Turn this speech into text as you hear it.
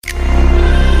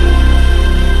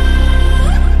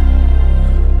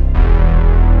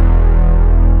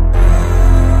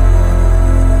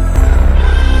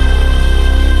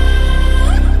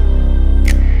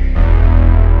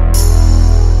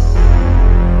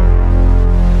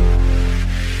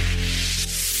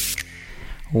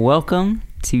Welcome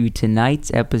to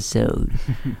tonight's episode,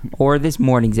 or this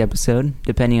morning's episode,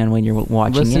 depending on when you're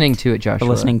watching listening to it, Joshua.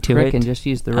 Listening to it. And just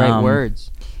use the right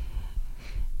words.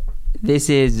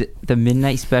 This is the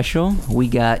Midnight Special. We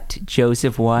got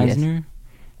Joseph Wisner,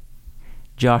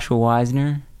 Joshua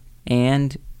Wisner,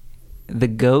 and the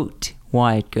GOAT,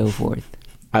 Wyatt Goforth.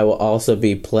 I will also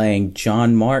be playing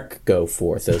John Mark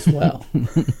Goforth as well.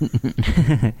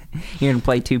 You're going to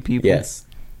play two people? Yes.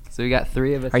 So we got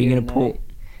three of us. Are you going to pull?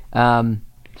 How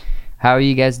are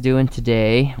you guys doing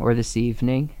today or this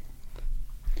evening?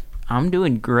 I'm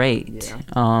doing great.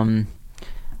 Yeah.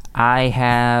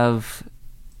 I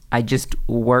just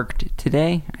worked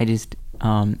today.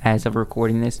 As of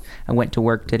recording this, I went to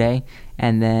work today,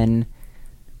 and then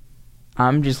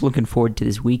I'm just looking forward to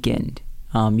this weekend.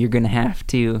 You're gonna have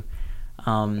to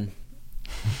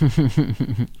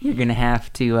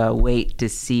wait to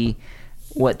see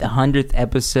what the 100th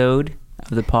episode of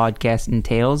the podcast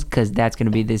entails, because that's gonna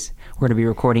be this. We're gonna be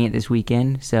recording it this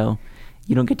weekend, so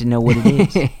you don't get to know what it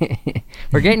is.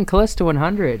 We're getting close to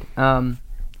 100.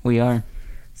 We are.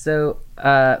 So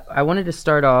I wanted to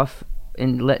start off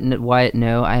in letting Wyatt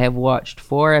know I have watched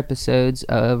 4 episodes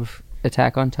of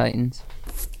Attack on Titans.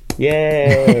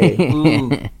 Yay!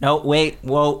 Ooh. No, wait.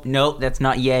 Whoa. No, that's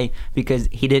not yay, because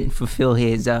he didn't fulfill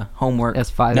his homework.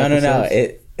 That's 5 No.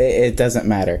 episodes. It doesn't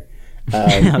matter.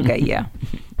 Okay, yeah.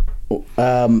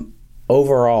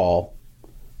 Overall,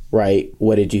 right,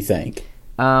 what did you think?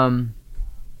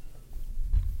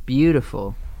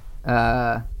 Beautiful.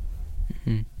 I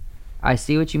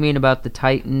see what you mean about the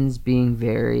Titans being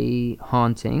very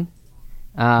haunting.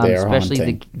 Especially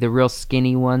haunting. the real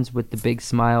skinny ones with the big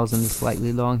smiles and the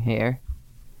slightly long hair.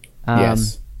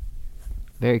 Yes.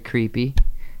 Very creepy.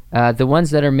 The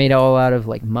ones that are made all out of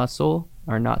like muscle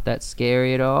are not that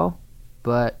scary at all,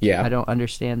 but Yeah. I don't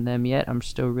understand them yet. I'm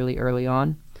still really early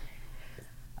on.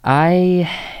 I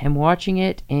am watching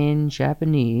it in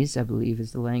Japanese, I believe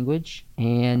is the language,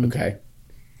 and Okay.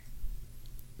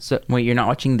 so Wait, you're not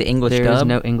watching the English there dub? is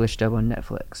no English dub on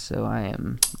Netflix, so I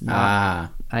am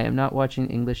not watching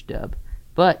English dub,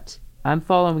 but I'm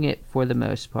following it for the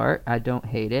most part. I don't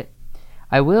hate it.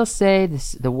 I will say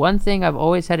this: the one thing I've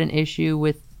always had an issue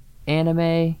with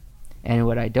anime, and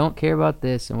what I don't care about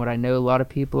this, and what I know a lot of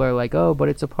people are like, oh, but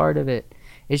it's a part of it.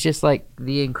 It's just like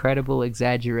the incredible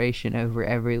exaggeration over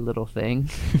every little thing.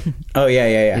 Oh,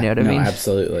 yeah. You know what I mean?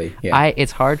 Absolutely. Yeah.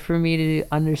 It's hard for me to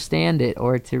understand it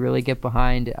or to really get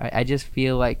behind it. I just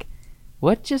feel like,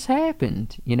 what just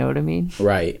happened? You know what I mean?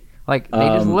 Right. Like, they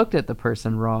just looked at the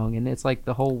person wrong, and it's like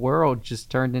the whole world just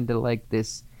turned into like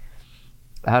this,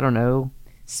 I don't know,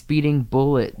 speeding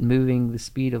bullet moving the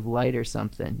speed of light or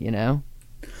something, you know?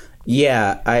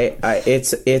 Yeah,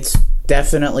 it's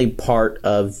definitely part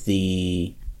of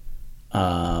the,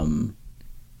 I'm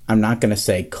not going to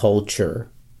say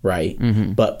culture, right?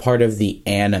 Mm-hmm. But part of the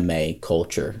anime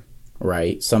culture,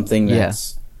 right? Something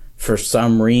that's, for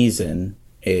some reason,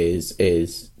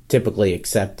 is typically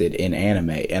accepted in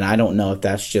anime. And I don't know if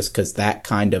that's just because that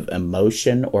kind of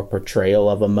emotion or portrayal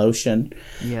of emotion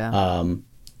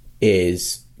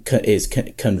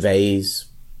conveys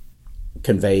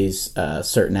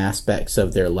certain aspects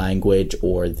of their language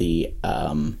or the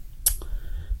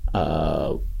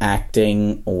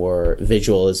acting or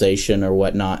visualization or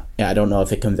whatnot. I don't know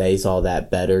if it conveys all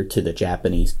that better to the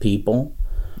Japanese people.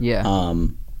 Yeah.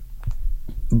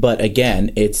 But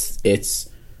again, it's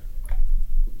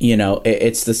you know,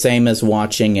 it's the same as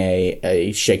watching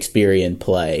a Shakespearean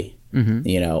play,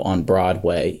 you know, on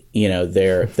Broadway. You know,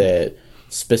 the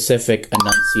specific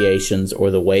enunciations or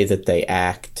the way that they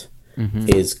act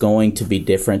is going to be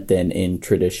different than in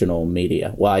traditional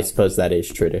media. Well, I suppose that is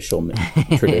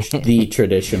the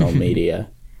traditional media.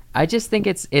 I just think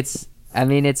it's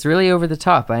really over the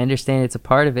top. I understand it's a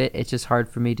part of it. It's just hard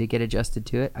for me to get adjusted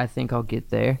to it. I think I'll get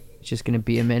there. It's just going to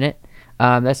be a minute.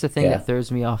 That's the thing that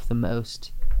throws me off the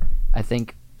most, I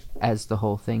think, as the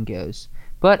whole thing goes.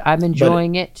 But I'm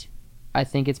enjoying it. I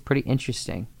think it's pretty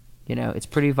interesting. You know, it's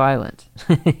pretty violent.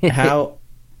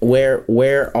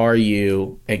 Where are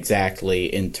you exactly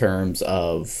in terms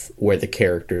of where the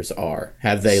characters are?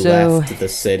 Have they left the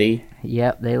city?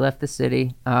 Yep, they left the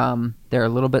city. They're a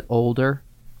little bit older.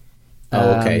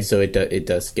 Oh, okay. So it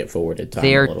does skip forward in time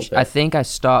a little bit. I think I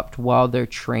stopped while they're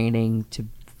training to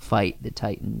fight the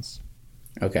Titans.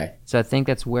 Okay. So I think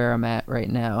that's where I'm at right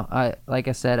now. Like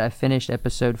I said, I finished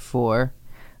episode 4.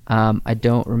 I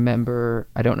don't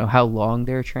know how long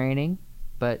they're training,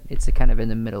 but it's kind of in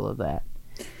the middle of that.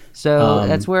 So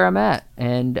that's where I'm at,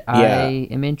 and I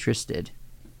am interested.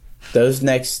 Those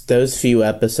few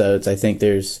episodes, I think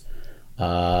there's 3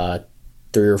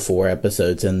 or 4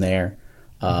 episodes in there.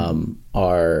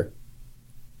 are,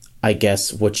 I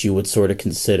guess, what you would sort of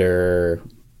consider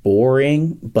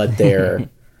boring, but the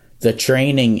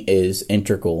training is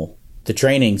integral. The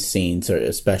training scenes are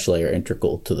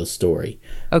integral to the story.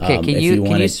 Okay, can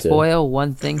you spoil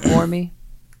one thing for me?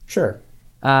 Sure.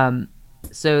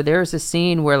 So there's a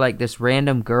scene where like this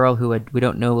random girl who we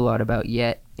don't know a lot about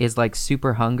yet is like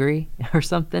super hungry or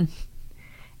something,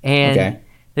 and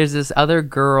there's this other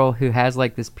girl who has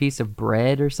like this piece of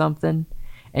bread or something,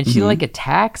 and she like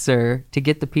attacks her to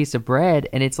get the piece of bread,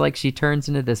 and it's like she turns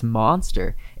into this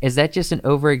monster. Is that just an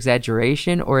over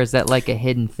exaggeration, or is that like a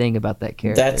hidden thing about that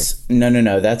character? That's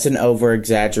no. That's an over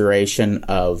exaggeration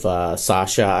of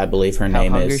Sasha, I believe her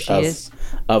name is.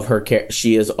 Of her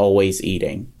she is always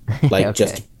eating, like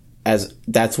just as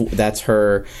that's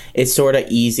her. It's sort of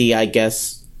easy, I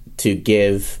guess, to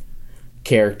give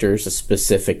characters a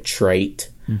specific trait.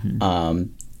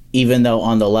 Even though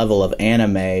on the level of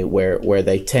anime where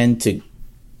they tend to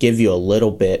give you a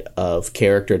little bit of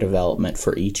character development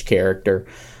for each character,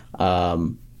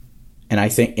 and I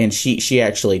think she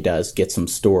actually does get some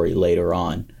story later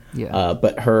on.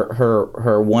 But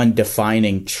her one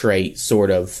defining trait, sort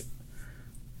of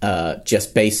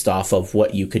just based off of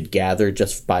what you could gather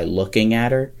just by looking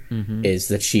at her, is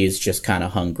that she is just kind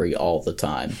of hungry all the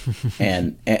time,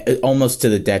 and almost to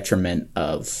the detriment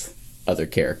of other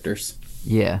characters.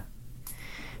 Yeah.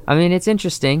 I mean, it's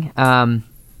interesting.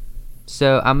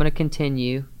 So I'm going to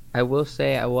continue. I will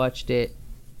say I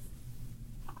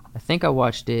think I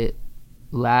watched it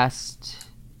last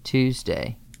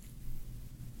Tuesday.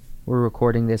 We're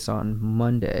recording this on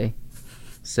Monday.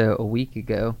 So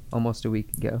almost a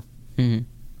week ago.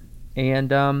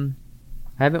 And I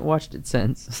haven't watched it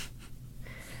since.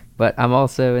 But I'm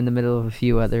also in the middle of a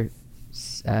few other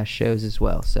shows as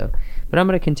well. But I'm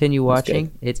going to continue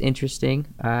watching. It's interesting.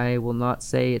 I will not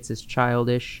say it's as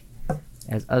childish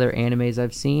as other animes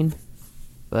I've seen,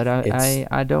 but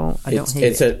I don't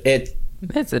hate it.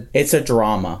 It's a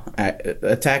drama.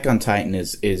 Attack on Titan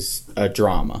is a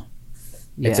drama.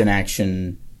 It's an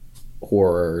action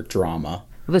horror drama.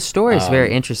 Well, the story is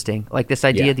very interesting. Like this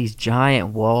idea of these giant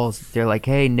walls. They're like,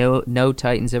 hey, no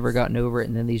Titans ever gotten over it,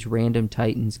 and then these random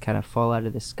Titans kind of fall out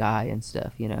of the sky and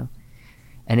stuff, you know.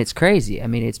 And it's crazy. I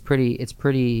mean, it's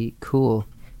pretty cool.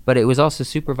 But it was also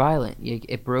super violent.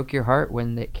 It broke your heart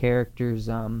when the characters.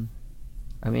 I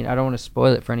mean, I don't want to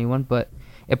spoil it for anyone, but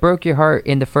it broke your heart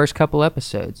in the first couple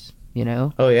episodes. You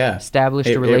know. Oh yeah.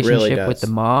 Established a relationship really with the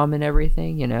mom and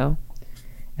everything. You know.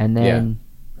 And then,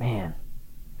 man,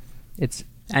 it's.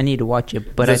 I need to watch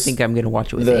it, but I think I'm going to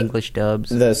watch it with English dubs.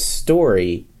 The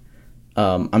story,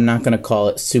 I'm not going to call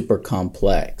it super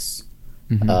complex.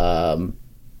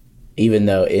 Even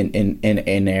though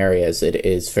in areas it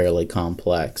is fairly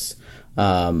complex.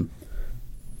 The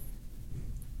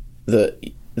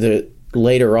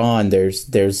later on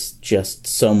there's just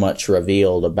so much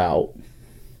revealed about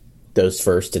those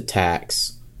first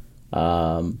attacks,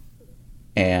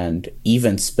 and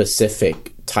even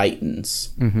specific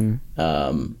Titans,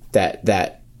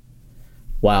 that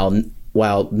while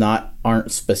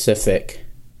aren't specific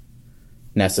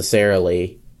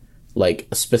necessarily, like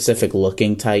specific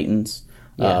looking Titans.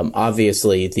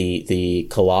 Obviously the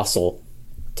colossal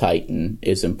Titan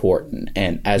is important,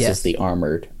 and as is the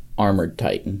armored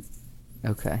Titan.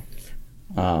 Okay.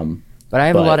 But I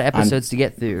have a lot of episodes to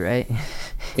get through, right?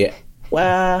 Yeah.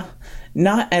 Well,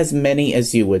 not as many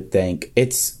as you would think.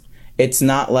 It's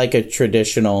not like a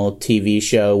traditional TV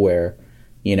show where,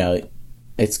 you know,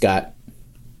 it's got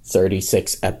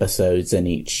 36 episodes in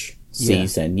each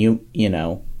season. You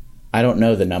know, I don't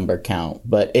know the number count,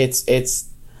 but you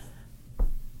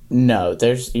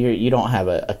don't have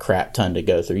a crap ton to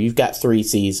go through. You've got 3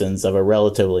 seasons of a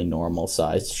relatively normal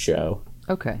sized show.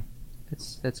 Okay.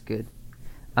 That's good.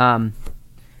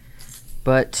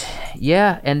 But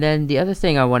yeah, and then the other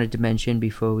thing I wanted to mention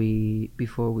before we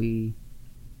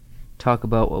talk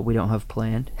about what we don't have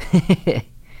planned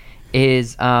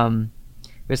is I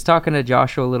was talking to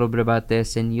Joshua a little bit about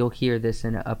this, and you'll hear this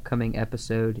in an upcoming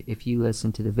episode if you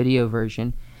listen to the video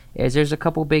version. Is there's a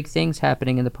couple big things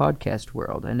happening in the podcast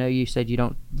world. I know you said you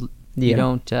don't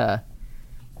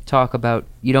talk about,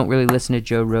 you don't really listen to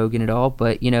Joe Rogan at all,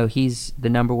 but you know he's the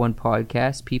 #1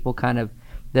 podcast. People kind of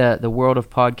the world of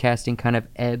podcasting kind of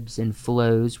ebbs and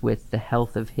flows with the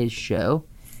health of his show,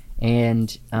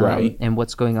 and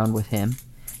what's going on with him.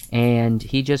 And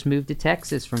he just moved to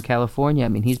Texas from California. I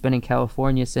mean, he's been in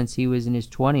California since he was in his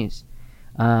 20s.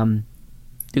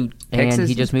 Dude, Texas and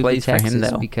he just moved to Texas for him,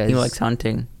 though. because he likes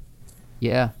hunting.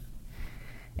 Yeah.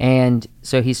 And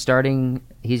so he's starting.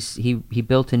 He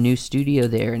built a new studio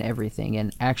there and everything.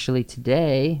 And actually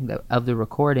today of the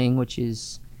recording, which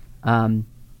is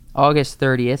August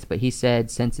 30th, but he said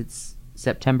since it's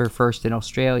September 1st in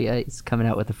Australia, he's coming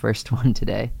out with the first one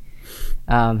today.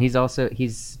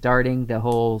 He's starting the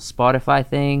whole Spotify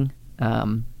thing,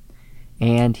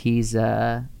 and he's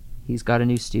got a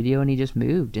new studio and he just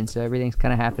moved, and so everything's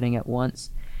kind of happening at once,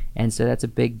 and so that's a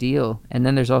big deal. And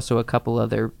then there's also a couple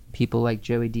other people like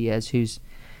Joey Diaz who's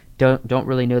don't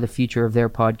really know the future of their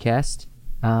podcast,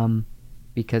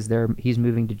 because he's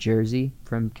moving to Jersey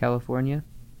from California,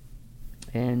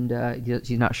 and he's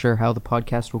not sure how the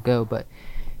podcast will go, but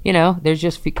there's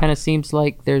just kind of seems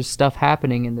like there's stuff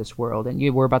happening in this world, and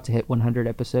we're about to hit 100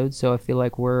 episodes, so I feel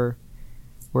like we're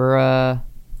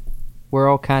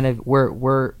all kind of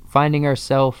we're finding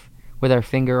ourselves with our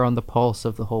finger on the pulse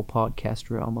of the whole podcast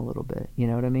realm a little bit. You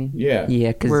know what I mean? Yeah.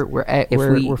 Yeah, because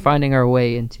we're finding our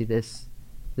way into this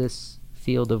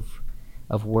field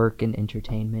of work and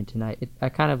entertainment, and I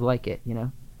kind of like it.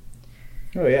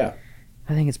 Oh yeah.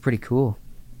 I think it's pretty cool.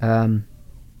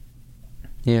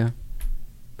 Yeah.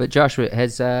 But Joshua,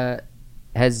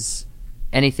 has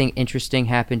anything interesting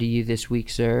happened to you this week,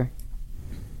 sir?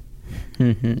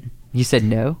 You said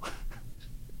no?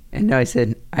 And no,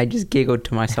 I just giggled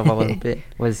to myself a little bit.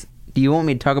 Do you want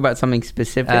me to talk about something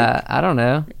specific? I don't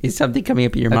know. Is something coming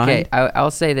up in your mind? Okay,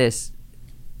 I'll say this.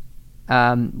 We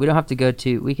don't have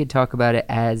to we could talk about it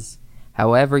as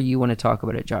however you want to talk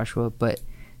about it, Joshua, but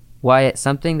Wyatt,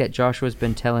 something that Joshua's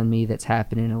been telling me that's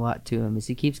happening a lot to him is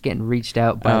he keeps getting reached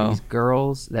out by these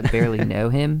girls that barely know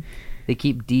him. They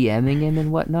keep DMing him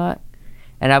and whatnot.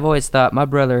 And I've always thought, my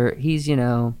brother, he's, he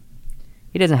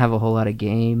doesn't have a whole lot of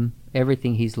game.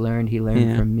 Everything he learned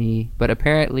from me. But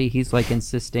apparently he's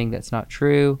insisting that's not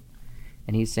true.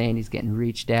 And he's saying he's getting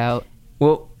reached out.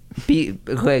 Well,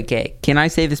 okay, can I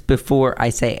say this before I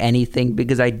say anything?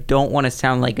 Because I don't want to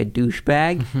sound like a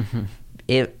douchebag.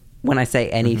 When I say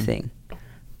anything,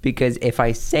 because if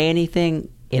I say anything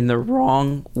in the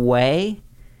wrong way,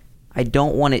 I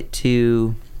don't want it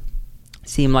to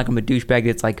seem like I'm a douchebag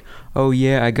that's like, oh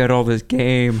yeah, I got all this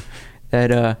game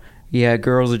that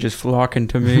girls are just flocking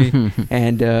to me,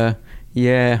 and I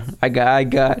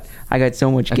got so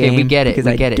much game. Okay, we get it.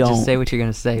 We get it. Just say what you're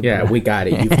gonna say. Yeah, bro. we got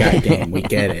it. You've got game. We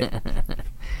get it.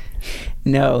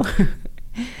 No.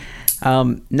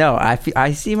 No,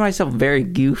 I see myself very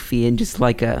goofy and just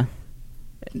like I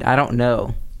don't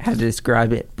know how to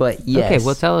describe it, but yes. Okay,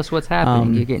 well tell us what's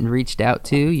happening. You're getting reached out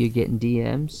to, you're getting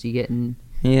DMs, you're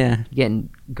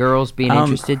getting girls being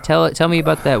interested. Tell me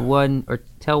about that one, or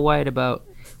tell Wyatt about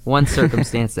one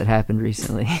circumstance that happened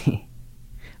recently.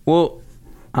 Well,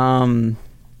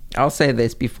 I'll say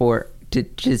this before to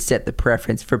just set the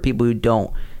preference for people who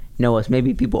don't know us.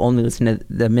 Maybe people only listen to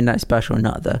the Midnight Special,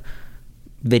 not the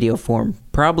video form.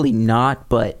 Probably not,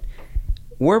 but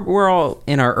we're all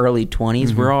in our early 20s.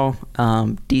 Mm-hmm. We're all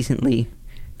decently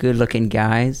good-looking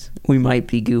guys. We might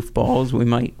be goofballs. We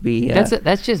might be.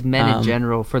 That's just men in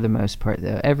general for the most part,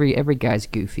 though. Every guy's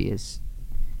goofy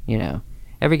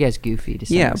every guy's goofy to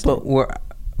some extent. But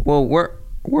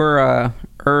we're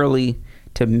early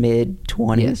to mid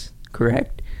 20s, yes.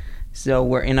 Correct? So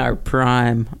we're in our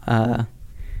prime. I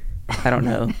don't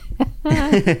know.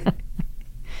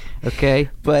 Okay,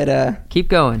 but keep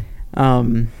going.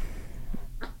 I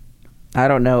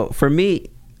don't know. For me,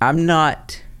 I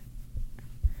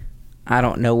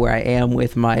don't know where I am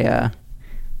with my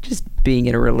just being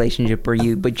in a relationship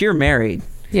but you're married.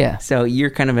 Yeah. So you're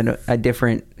kind of in a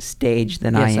different stage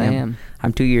than I am. Yes, I am.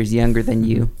 I'm 2 years younger than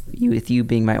you. With you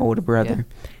being my older brother,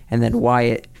 and then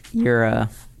Wyatt, you're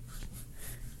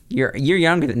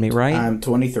younger than me, right? I'm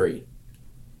 23.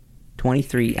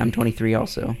 23. I'm 23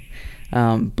 also.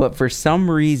 But for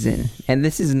some reason, and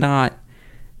this is not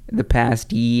the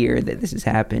year that this has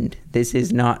happened. This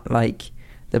is not like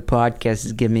the podcast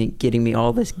is getting me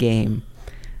all this game.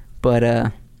 But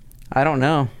I don't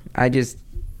know. I just,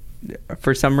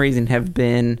 for some reason,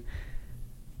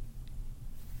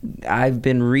 I've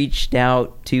been reached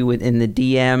out to within the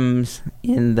DMs,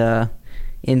 in the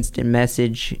instant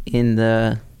message, in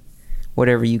the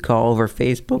whatever you call over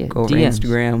Facebook, over DMs.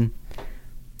 Instagram.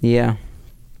 Yeah.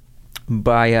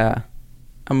 By a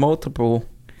multiple,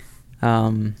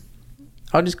 I'll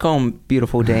just call them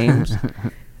beautiful dames.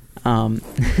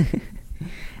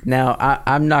 Now,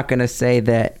 I'm not going to say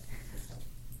that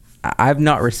I've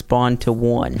not responded to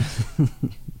one.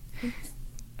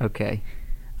 Okay.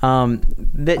 Now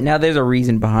there's a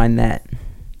reason behind that.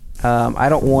 I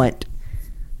don't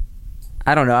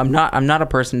know. I'm not a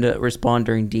person to respond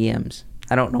during DMs.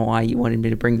 I don't know why you wanted me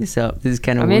to bring this up. This is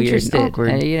kind of weird interested. and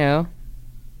awkward.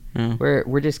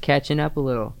 We're just catching up a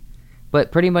little.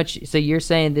 But pretty much, so you're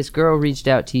saying this girl reached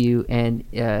out to you, and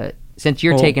since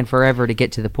you're taking forever to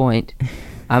get to the point,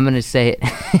 I'm going to say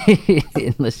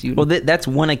it unless you... Well, that's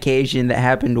one occasion that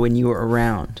happened when you were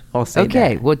around. I'll say that.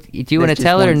 Okay, well, do you want to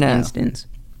tell it or no? Instance.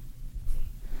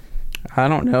 I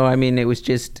don't know. I mean, it was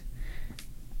just...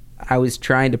 I was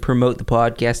trying to promote the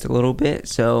podcast a little bit,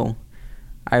 so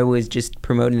I was just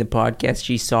promoting the podcast.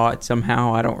 She saw it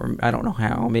somehow. I don't know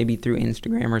how. Maybe through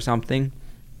Instagram or something.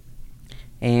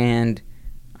 And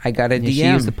I got a DM. She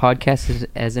used the podcast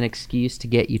as an excuse to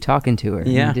get you talking to her.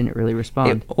 Yeah. And you didn't really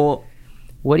respond.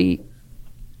 What do you...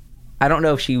 I don't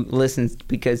know if she listens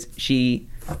because she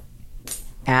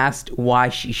asked why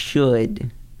she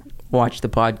should watch the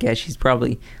podcast. She's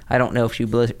probably... I don't know if she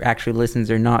actually listens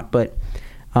or not, but...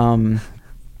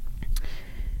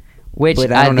 Which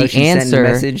but I don't know, the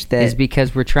answer that, is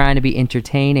because we're trying to be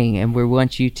entertaining, and we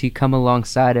want you to come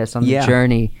alongside us on the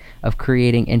journey of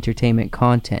creating entertainment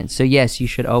content. So yes, you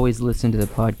should always listen to the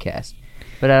podcast.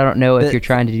 But I don't know if you're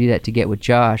trying to do that to get with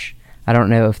Josh. I don't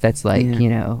know if that's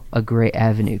a great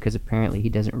avenue, because apparently he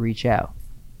doesn't reach out.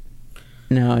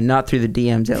 No, not through the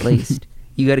DMs at least.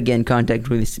 You got to get in contact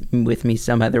with me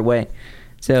some other way.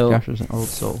 So Josh was an old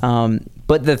soul.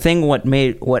 But the thing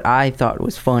what I thought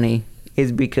was funny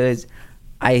is because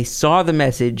I saw the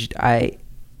message, I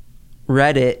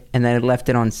read it, and then I left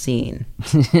it on scene.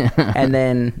 And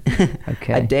then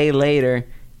a day later,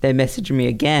 they messaged me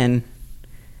again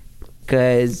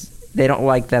because they don't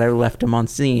like that I left them on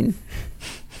scene.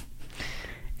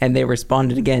 And they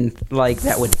responded again, like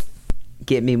that would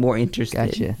get me more interested.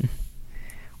 Gotcha.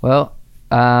 Well,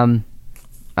 I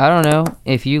don't know.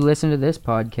 If you listen to this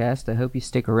podcast, I hope you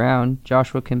stick around.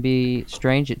 Joshua can be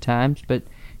strange at times, but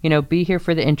be here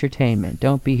for the entertainment.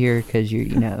 Don't be here because you're,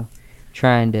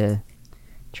 trying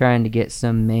to get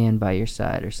some man by your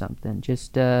side or something.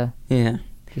 Just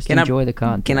enjoy the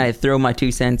content. Can I throw my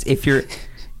 2 cents? If you're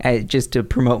just to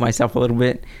promote myself a little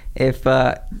bit, if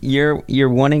you're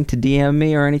wanting to DM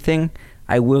me or anything,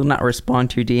 I will not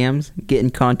respond to your DMs. Get in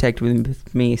contact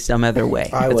with me some other way.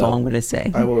 That's all I'm going to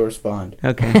say. I will respond.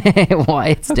 Okay.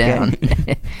 Wyatt's down.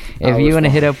 If you want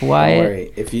to hit up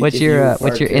Wyatt, what's your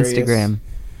Instagram?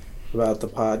 About the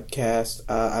podcast,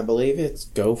 I believe it's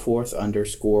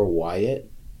goforth_Wyatt.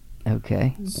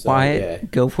 Okay. So,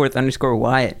 Wyatt,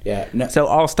 goforth_Wyatt. Yeah. No. So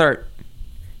I'll start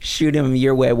shooting them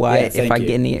your way, Wyatt. If I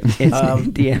get any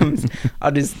DMs,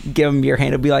 I'll just give them your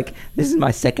handle. Be like, this is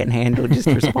my second handle. Just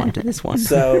respond to this one.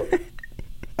 So,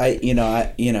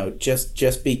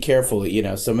 just be careful.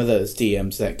 Some of those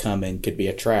DMs that come in could be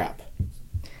a trap.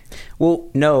 Well,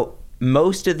 no.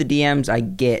 Most of the DMs I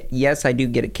get, yes, I do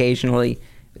get occasionally.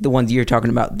 The ones you're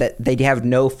talking about, that they have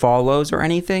no follows or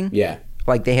anything. Yeah.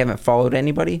 Like they haven't followed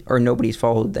anybody or nobody's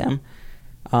followed them.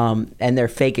 And they're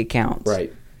fake accounts.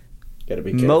 Right. Gotta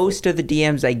be careful. Most of the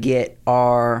DMs I get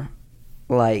are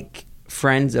like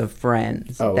friends of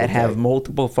friends that have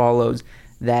multiple follows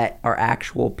that are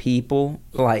actual people,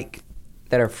 like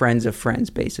that are friends of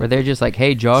friends, basically. Or they're just like,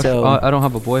 hey, Josh, I don't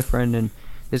have a boyfriend, and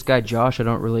this guy Josh I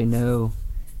don't really know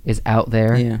is out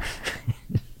there. Yeah.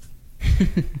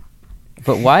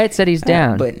 But Wyatt said he's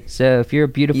down. So if you're a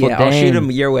beautiful dame, I'll shoot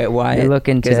him your way, Wyatt. You're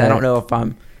looking because I don't know if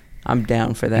I'm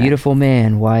down for that. Beautiful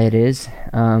man, Wyatt is.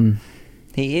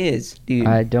 He is, dude.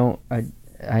 I don't.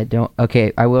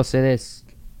 Okay, I will say this: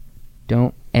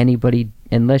 don't anybody,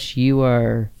 unless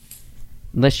you're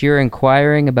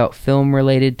inquiring about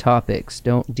film-related topics,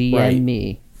 don't DM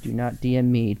me. Do not DM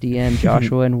me. DM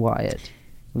Joshua and Wyatt.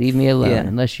 Leave me alone. Yeah.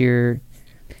 Unless you're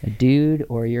a dude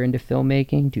or you're into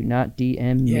filmmaking, do not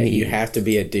DM me. Yeah, you have to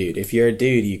be a dude. If you're a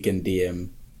dude, you can DM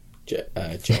Joe.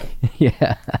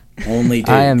 Yeah. Only dudes.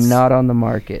 I am not on the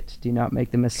market. Do not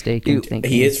make the mistake in thinking.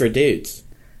 He is for dudes.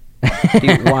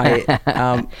 Dude, Wyatt.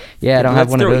 Yeah, I don't have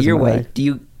one of those. Your way. Do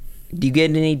you get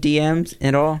any DMs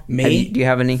at all? Me? Do you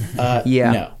have any?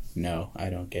 Yeah. No, I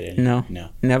don't get any. No.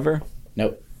 Never.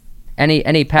 Nope.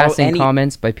 Any passing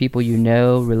comments by people you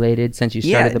know related since you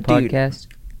started the podcast?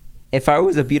 Dude. If I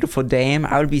was a beautiful dame,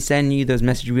 I would be sending you those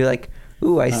messages. Be like,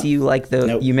 "Ooh, I see you like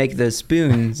you make those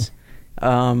spoons.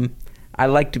 I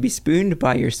like to be spooned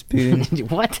by your spoon."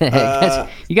 What the heck?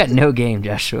 You got no game,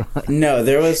 Joshua. No,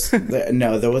 there was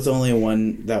only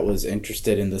one that was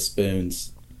interested in the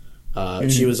spoons.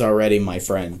 She was already my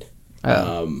friend.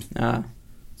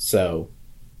 So,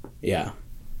 yeah.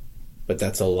 But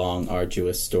that's a long,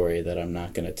 arduous story that I'm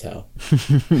not going to tell.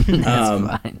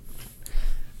 That's fine.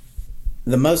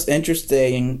 The most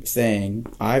interesting thing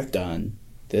I've done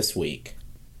this week,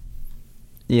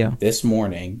 this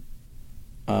morning,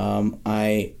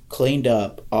 I cleaned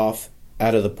up out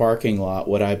of the parking lot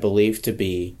what I believe to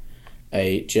be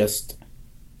a just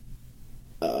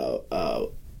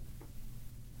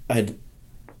an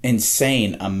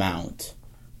insane amount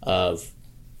of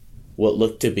what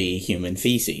looked to be human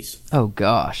feces. Oh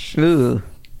gosh. Ooh.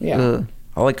 Yeah. Ugh.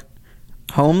 Like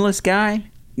homeless guy?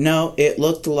 No, it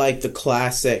looked like the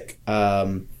classic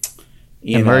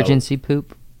emergency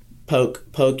poop.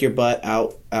 Poke your butt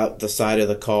out the side of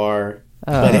the car.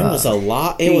 But it was a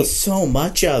lot. It was so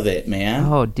much of it, man.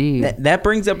 Oh, dude. That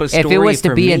brings up a story. If it was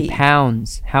to be me. in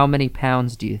pounds, how many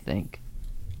pounds do you think?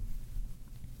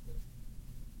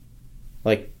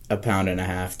 Like 1.5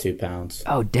 pounds, 2 pounds.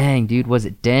 Oh, dang, dude. Was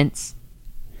it dense?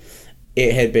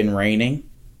 It had been raining.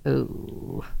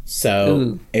 Ooh.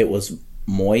 So it was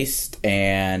moist,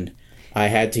 and I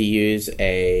had to use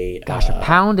a... Gosh, 1.5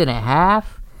 pounds?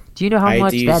 Do you know how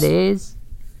much that is?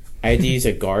 I had to use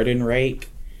a garden rake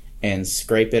and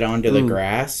scrape it onto the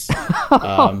grass.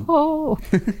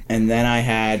 And then I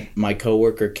had my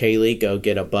coworker Kaylee go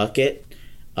get a bucket,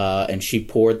 and she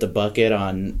poured the bucket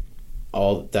on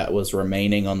all that was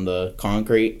remaining on the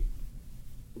concrete.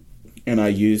 And I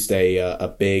used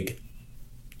a big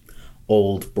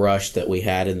old brush that we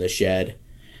had in the shed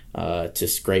to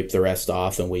scrape the rest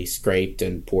off, and we scraped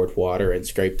and poured water and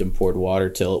scraped and poured water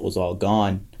till it was all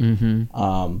gone.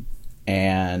 Mm-hmm.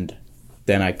 And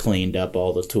then I cleaned up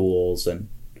all the tools and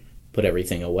put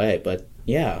everything away. But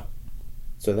yeah,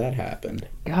 so that happened.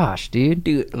 Gosh, dude.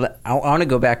 Dude, I want to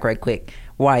go back right quick.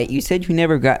 Wyatt, you said you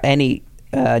never got any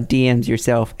DMs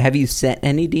yourself. Have you sent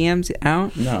any DMs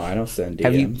out? No, I don't send DMs.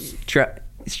 Have you tried?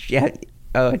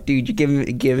 Oh, dude, you're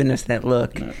giving us that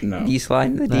look. No. You slide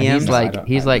in the No, DMs?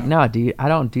 he's like, no, dude, I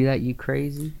don't do that. You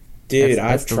crazy? Dude,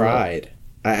 That's I've tried.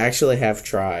 I actually have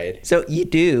tried. So you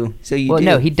do. Well,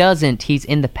 no, he doesn't. He's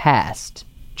in the past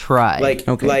tried. Like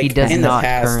he does in not the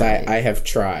past, currently. I have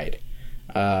tried.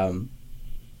 But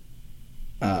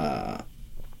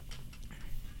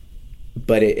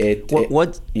it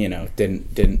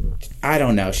didn't. I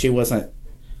don't know. She wasn't.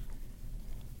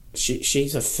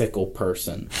 She's a fickle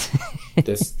person.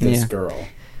 This Yeah. girl,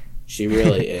 she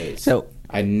really is. So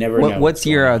I never know. What's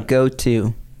your going on.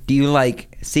 go-to? Do you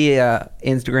like see a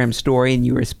Instagram story and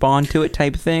you respond to it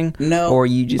type of thing? No, or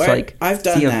you just like I've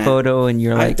done see that. a photo and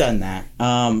you're like, I've done that.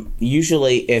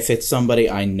 Usually, if it's somebody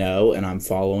I know and I'm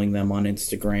following them on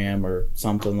Instagram or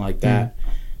something like that,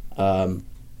 and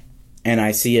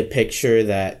I see a picture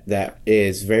that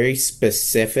is very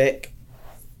specific,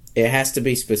 it has to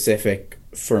be specific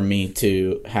for me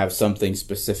to have something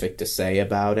specific to say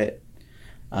about it.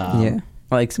 yeah,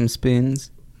 like some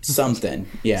spoons. Something,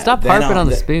 yeah. Stop harping on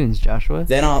the spoons, Joshua.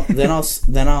 Then I'll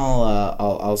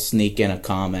sneak in a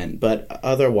comment, but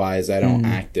otherwise I don't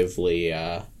actively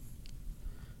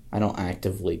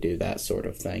do that sort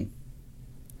of thing.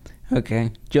 Okay,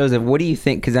 Joseph, what do you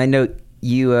think? Because I know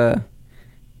you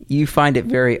find it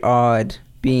very odd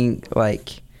being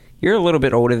like you're a little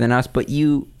bit older than us, but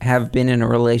you have been in a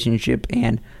relationship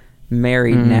and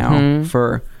married now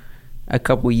for a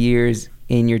couple years.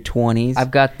 In your 20s.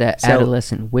 I've got that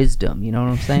adolescent wisdom, you know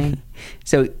what I'm saying?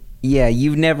 So, yeah,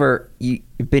 you've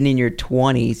been in your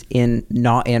 20s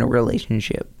not in a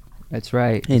relationship. That's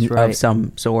right. Of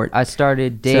some sort. I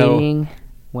started dating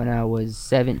when I was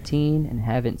 17 and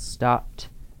haven't stopped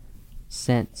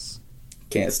since.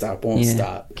 Can't stop, won't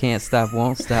stop. Can't stop,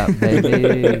 won't stop,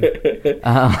 baby.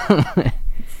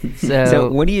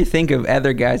 So what do you think of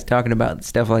other guys talking about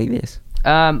stuff like this?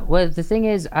 Well, the thing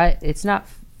is, it's not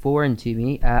foreign to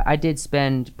me. I did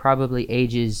spend probably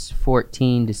ages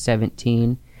 14 to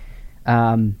 17.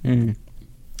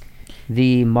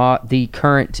 The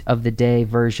current of the day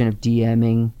version of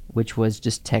DMing, which was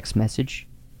just text message,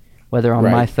 whether on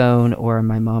my phone or on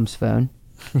my mom's phone.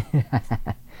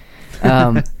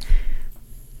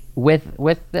 With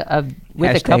a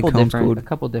couple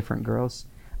different girls,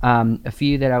 a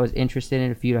few that I was interested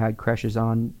in, a few I had crushes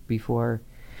on before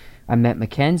I met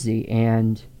Mackenzie,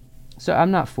 and so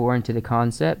I'm not foreign to the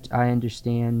concept. I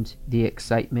understand the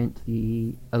excitement,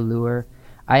 the allure.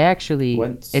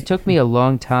 It took me a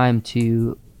long time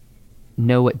to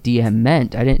know what DM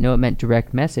meant. I didn't know it meant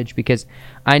direct message because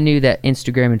I knew that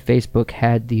Instagram and Facebook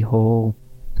had the whole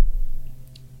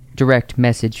direct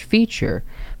message feature,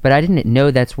 but I didn't know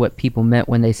that's what people meant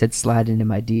when they said slide into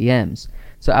my DMs.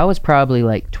 So I was probably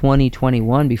like 20,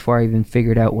 21 before I even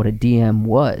figured out what a DM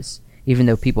was, even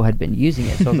though people had been using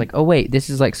it. So I was like, oh wait, this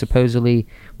is like supposedly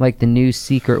like the new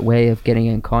secret way of getting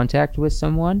in contact with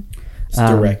someone. It's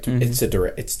direct. It's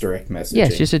direct messaging. Yeah,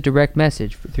 it's just a direct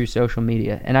message through social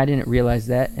media, and I didn't realize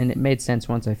that, and it made sense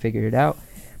once I figured it out.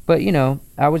 But, you know,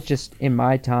 I was just, in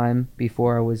my time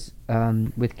before I was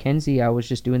with Kenzie, I was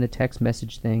just doing the text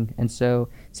message thing. And so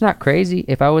it's not crazy.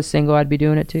 If I was single, I'd be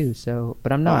doing it too. So,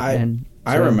 but I'm not.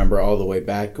 I remember all the way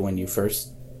back when you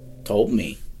first told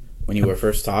me, when you were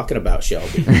first talking about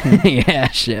Shelby. Yeah,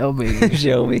 Shelby.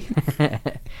 Shelby.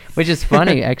 Which is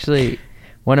funny, actually.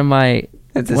 One of my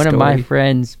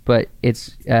friends, but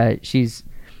it's she's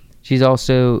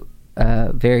also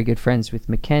very good friends with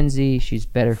Mackenzie. She's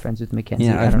better friends with Mackenzie.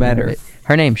 Yeah, I've met her.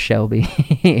 Her name's Shelby.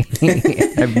 We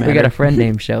got a friend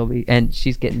named Shelby, and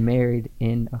she's getting married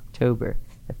in October,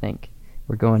 I think.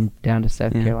 We're going down to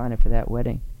South Carolina for that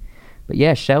wedding. But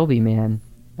yeah, Shelby, man.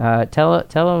 Tell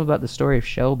them about the story of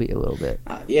Shelby a little bit.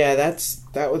 Yeah,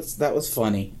 that was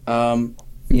funny.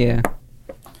 Yeah.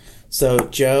 So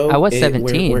Joe, I was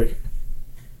 17.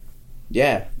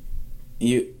 Yeah,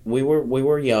 we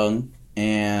were young,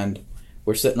 and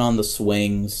we're sitting on the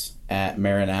swings at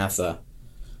Maranatha.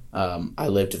 I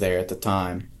lived there at the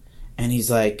time, and he's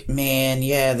like, "Man,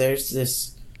 yeah, there's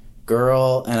this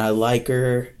girl, and I like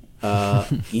her.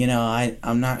 You know,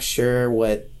 I'm not sure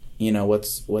what's gonna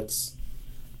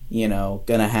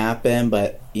happen,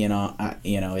 but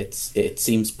it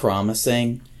sees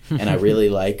promising, and I really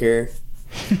like her."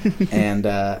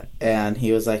 And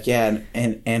he was like, "Yeah,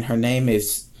 and her name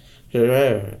is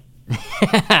right."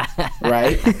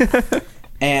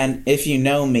 And if you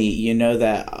know me, you know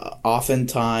that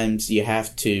oftentimes you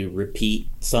have to repeat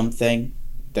something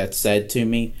that's said to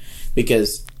me,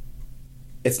 because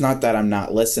it's not that I'm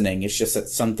not listening, it's just that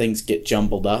some things get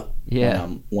jumbled up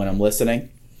when I'm listening.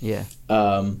 Yeah.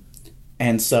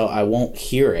 And so I won't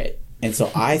hear it. And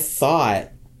so I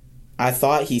thought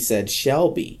he said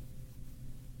Shelby.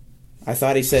 I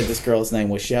thought he said this girl's name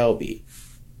was Shelby.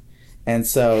 And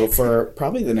so for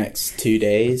probably the next 2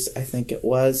 days, I think it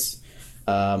was,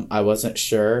 I wasn't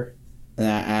sure. And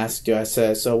I asked you, I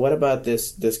said, "So what about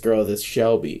this girl, this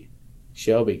Shelby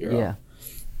girl?" Yeah.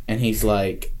 And he's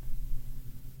like,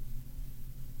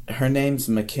 "Her name's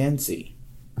Mackenzie."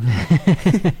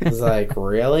 I was like,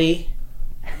 "Really?"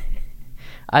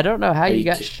 I don't know how you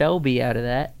got Shelby out of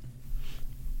that.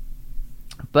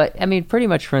 But, I mean, pretty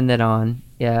much from then on,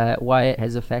 Wyatt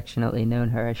has affectionately known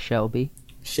her as Shelby.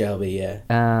 Shelby, yeah.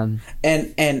 And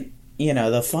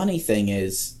the funny thing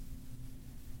is,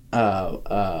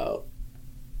 I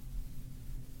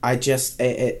just,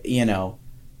 even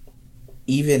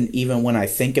when I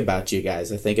think about you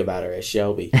guys, I think about her as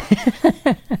Shelby.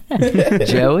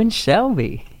 Joe and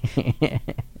Shelby.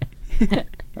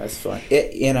 That's fun.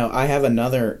 I have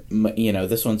another,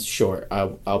 this one's short.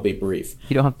 I'll be brief.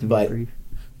 You don't have to be brief.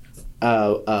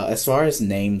 As far as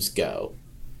names go,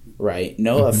 right?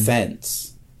 No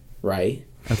offense, right?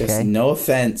 Okay. Just no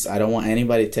offense. I don't want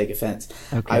anybody to take offense.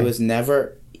 Okay. I was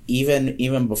never,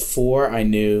 even before I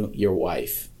knew your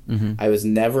wife, I was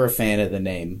never a fan of the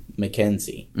name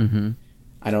Mackenzie. Mm-hmm.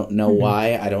 I don't know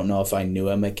why. I don't know if I knew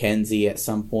a Mackenzie at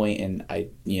some point, and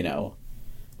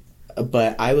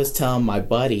but I was telling my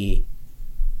buddy,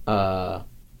 Daniel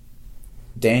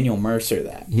Mercer,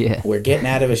 that we're getting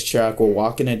out of his truck, we're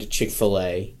walking into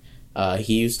Chick-fil-A.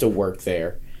 He used to work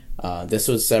there. This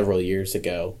was several years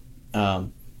ago.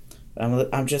 I'm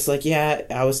just like, yeah,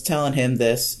 I was telling him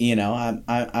this,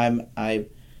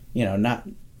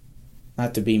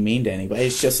 not to be mean to anybody.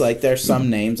 It's just like there's some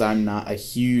names I'm not a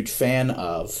huge fan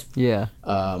of. Yeah.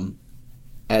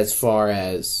 As far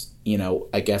as,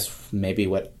 I guess maybe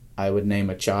what I would name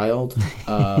a child.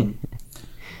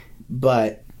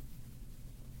 But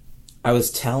I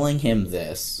was telling him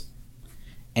this,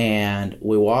 and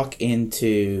we walk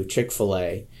into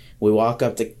Chick-fil-A. We walk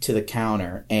up to the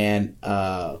counter, and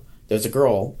there's a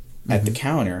girl at the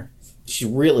counter. She's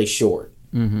really short,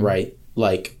 right?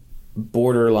 Like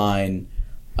borderline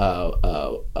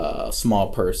small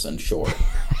person short,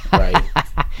 right?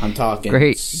 I'm talking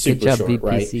great. Super job, short, VPC,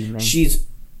 right? Man. She's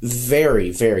very,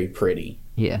 very pretty.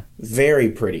 Yeah. Very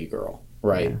pretty girl,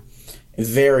 right? Yeah.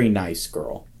 Very nice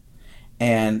girl.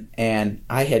 And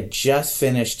I had just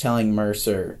finished telling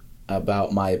Mercer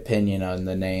about my opinion on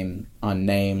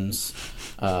names,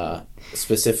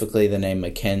 specifically the name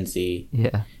Mackenzie.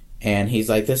 Yeah. And he's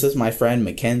like, "This is my friend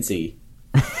Mackenzie."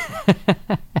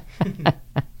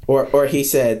 or he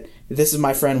said, "This is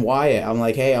my friend Wyatt." I'm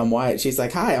like, "Hey, I'm Wyatt." She's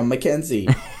like, "Hi, I'm Mackenzie."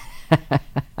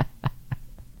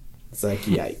 It's like,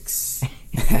 yikes.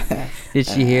 Did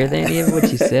she hear any of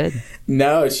what you said?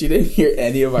 No, she didn't hear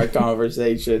any of our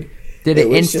conversation. Did it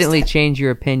instantly change your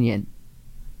opinion?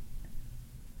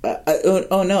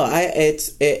 Oh no!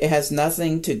 It has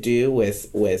nothing to do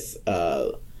with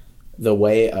the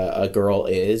way a girl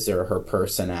is or her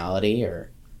personality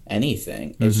or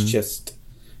anything. It's just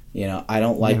You know, I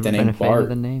don't like the name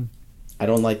Bart. I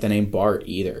don't like the name Bart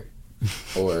either,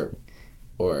 or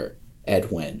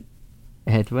Edwin.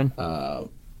 Edwin.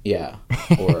 Yeah,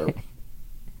 or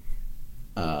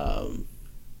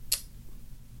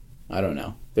I don't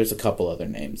know. There's a couple other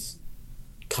names.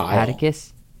 Kyle.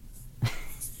 Atticus.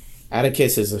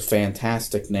 Atticus is a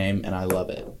fantastic name, and I love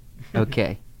it.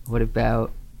 Okay. What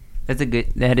about?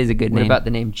 That is a good name. What about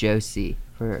the name Josie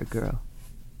for a girl?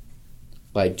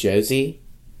 Like Josie?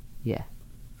 Yeah.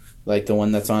 Like the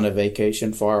one that's on a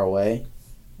vacation far away?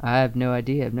 I have no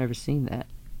idea. I've never seen that.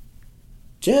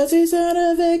 Josie's on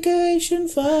a vacation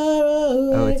far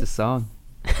away. Oh, it's a song.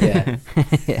 Yeah.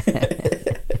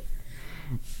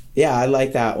 Yeah, I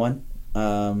like that one.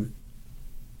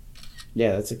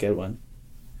 Yeah, that's a good one.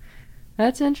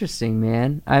 That's interesting,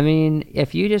 man. I mean,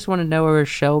 if you just want to know where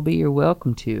Shelby, you're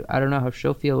welcome to. I don't know how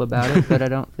she'll feel about it, but I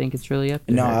don't think it's really up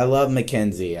to her. I love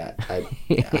Mackenzie. I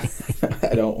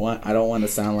don't want to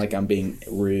sound like I'm being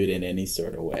rude in any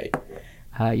sort of way.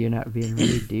 You're not being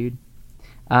rude, dude.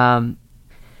 My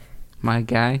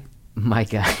guy.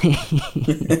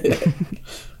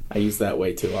 I use that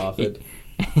way too often.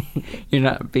 You're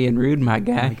not being rude, my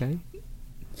guy.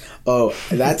 Oh,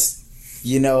 that's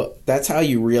how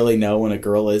you really know when a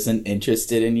girl isn't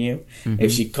interested in you. Mm-hmm.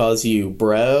 If she calls you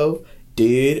bro,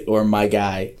 dude, or my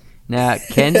guy. Nah,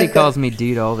 Kenzie calls me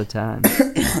dude all the time.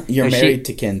 You're married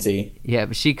to Kenzie. Yeah,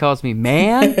 but she calls me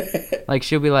man. Like,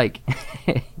 she'll be like...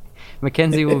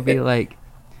 Mackenzie will be like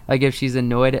if she's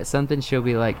annoyed at something, she'll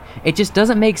be like, it just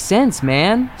doesn't make sense,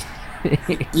 man.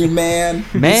 You man.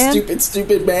 You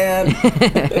stupid man.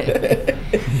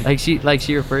 like she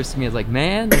refers to me as like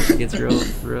man. She gets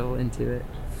real into it.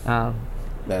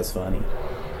 That's funny.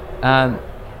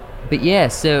 But yeah,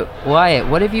 so Wyatt,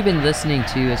 what have you been listening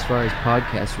to as far as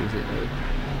podcasts recently?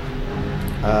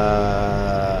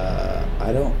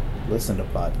 I don't listen to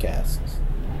podcasts.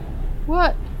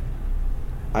 What?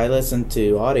 I listen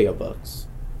to audiobooks.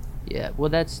 Yeah, well,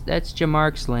 that's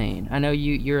Jamarc's lane. I know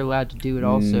you're allowed to do it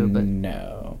also, but...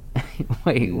 No.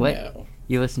 Wait, what? No.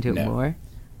 You listen to it more?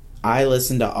 I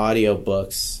listen to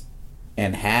audiobooks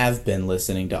and have been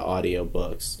listening to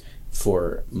audiobooks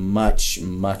for much,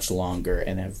 much longer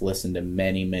and have listened to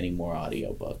many, many more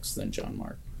audiobooks than John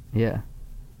Mark. Yeah.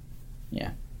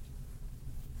 Yeah.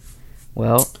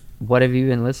 Well, what have you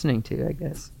been listening to, I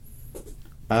guess?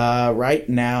 Right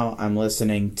now, I'm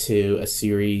listening to a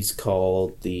series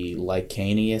called the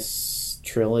Licanius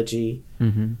Trilogy.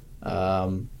 Mm-hmm.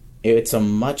 It's a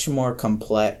much more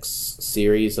complex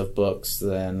series of books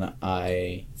than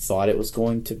I thought it was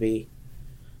going to be.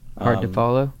 Hard to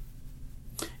follow?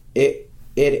 It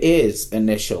is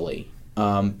initially,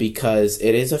 because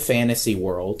it is a fantasy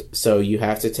world, so you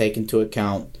have to take into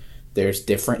account there's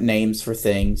different names for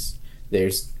things.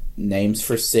 There's names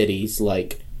for cities,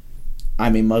 like... I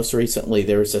mean, most recently,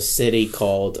 there was a city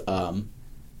called...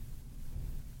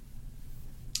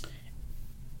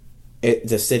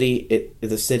 the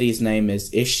city's name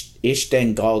is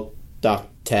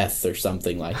Ishtengaldakteth or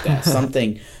something like that.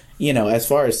 Something, as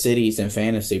far as cities and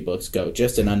fantasy books go,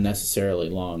 just an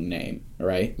unnecessarily long name,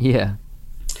 right? Yeah.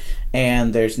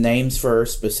 And there's names for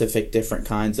specific different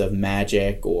kinds of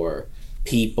magic or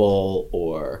people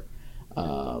or...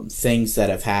 things that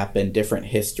have happened, different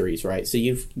histories, right? So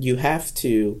you have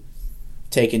to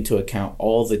take into account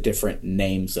all the different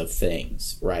names of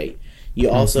things, right?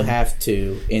 You also have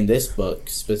to, in this book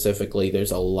specifically,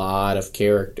 there's a lot of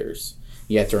characters.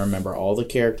 You have to remember all the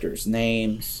characters'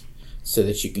 names so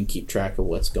that you can keep track of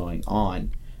what's going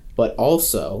on. But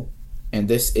also, and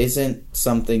this isn't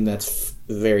something that's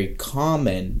very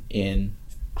common in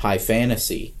high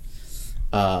fantasy,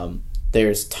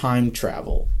 there's time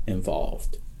travel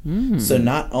involved. So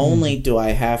not only do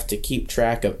I have to keep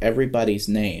track of everybody's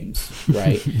names,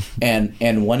 right?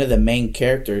 and one of the main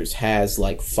characters has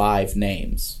like 5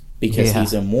 names because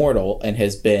he's immortal and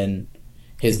his name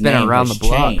around has the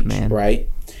block, changed, man. right?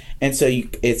 And so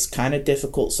it's kind of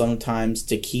difficult sometimes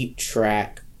to keep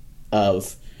track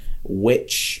of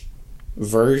which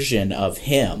version of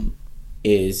him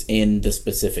is in the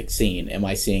specific scene. Am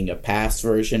I seeing a past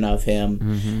version of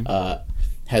him?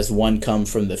 Has one come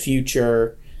from the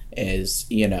future? And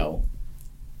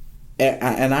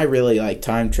I really like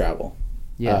time travel.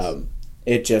 Yes.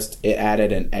 It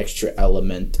added an extra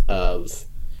element of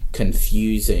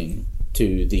confusing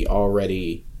to the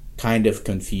already kind of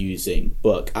confusing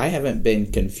book. I haven't been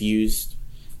confused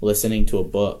listening to a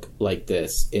book like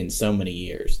this in so many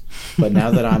years. But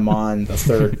now that I'm on the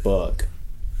 3rd book,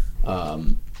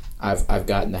 I've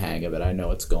gotten the hang of it. I know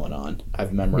what's going on.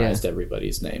 I've memorized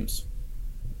everybody's names.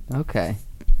 Okay.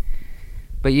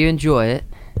 But you enjoy it,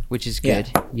 which is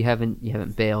good. Yeah. You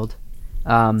haven't bailed.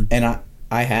 And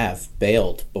I have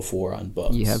bailed before on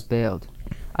books. You have bailed.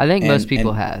 I think most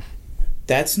people have.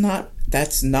 That's not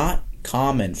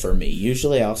common for me.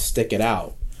 Usually I'll stick it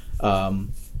out.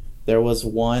 There was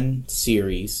one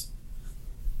series,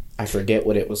 I forget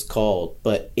what it was called,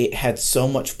 but it had so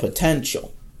much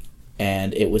potential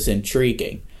and it was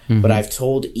intriguing. Mm-hmm. But I've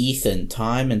told Ethan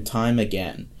time and time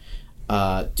again,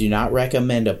 do not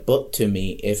recommend a book to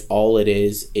me if all it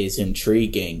is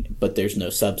intriguing, but there's no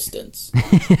substance.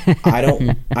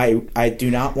 I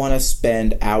do not want to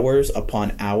spend hours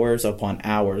upon hours upon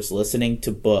hours listening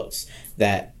to books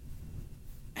that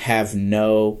have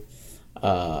no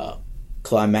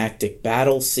climactic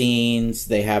battle scenes.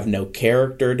 They have no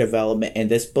character development,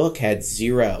 and this book had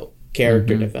zero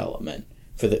character development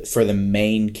for the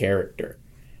main character,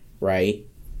 right?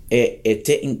 It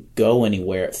didn't go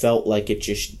anywhere. It felt like it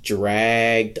just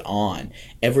dragged on.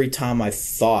 Every time I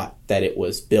thought that it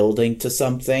was building to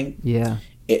something,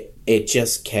 it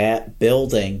just kept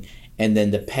building, and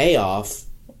then the payoff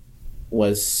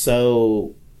was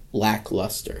so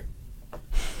lackluster.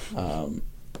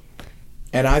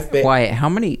 And I've been Wyatt, how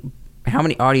many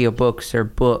audiobooks or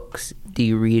books do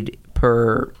you read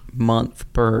per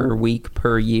month, per week,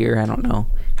 per year? I don't know.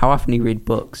 How often do you read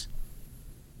books?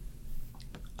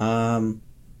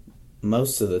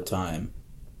 Most of the time.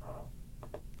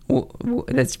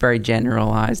 That's very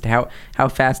generalized. How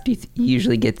fast do you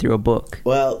usually get through a book?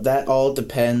 Well, that all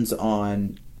depends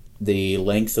on the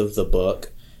length of the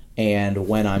book and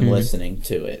when I'm listening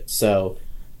to it. So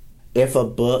if a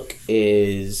book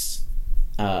is,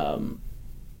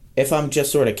 if I'm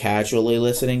just sort of casually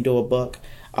listening to a book,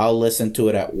 I'll listen to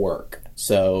it at work.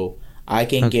 So I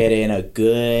can get in a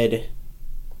good,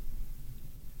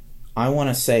 I want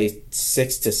to say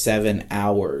 6 to 7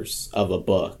 hours of a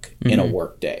book in a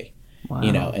work day. Wow.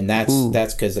 You know, and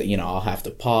that's because, you know, I'll have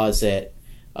to pause it.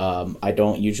 I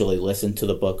don't usually listen to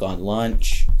the book on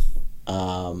lunch.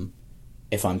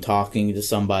 If I'm talking to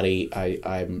somebody,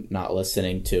 I'm not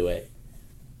listening to it.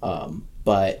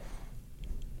 But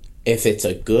if it's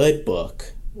a good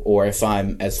book, or if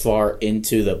I'm as far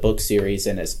into the book series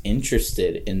and as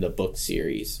interested in the book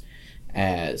series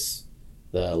as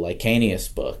the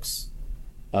Licanius books,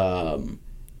 I'll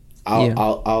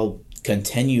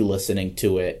continue listening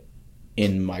to it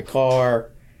in my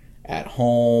car, at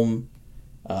home,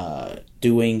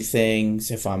 doing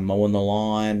things, if I'm mowing the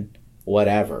lawn,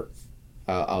 whatever.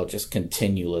 I'll just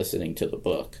continue listening to the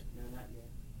book.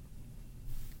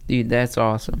 Dude, that's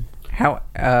awesome. How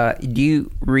do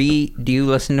you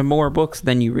listen to more books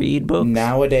than you read books?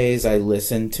 Nowadays, I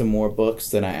listen to more books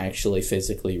than I actually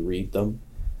physically read them.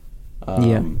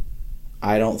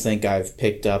 I don't think I've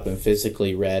picked up and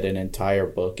physically read an entire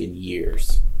book in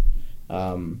years.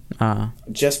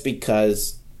 Just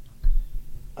because,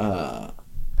 I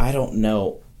don't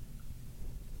know,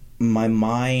 my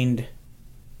mind,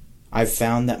 I've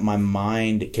found that my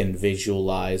mind can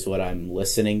visualize what I'm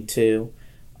listening to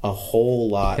a whole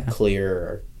lot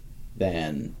clearer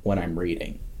than when I'm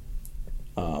reading.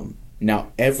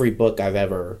 Now, every book I've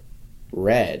ever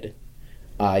read,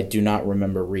 I do not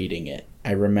remember reading it.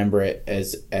 I remember it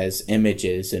as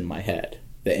images in my head,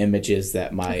 the images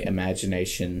that my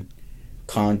imagination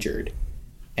conjured.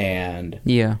 And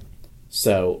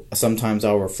so sometimes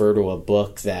I'll refer to a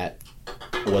book that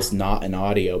was not an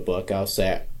audiobook. I'll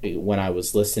say when I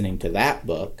was listening to that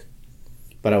book,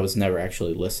 but I was never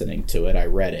actually listening to it. I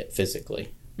read it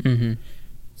physically. Mm-hmm.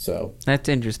 So that's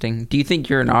interesting. Do you think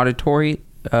you're an auditory?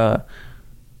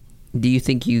 Do you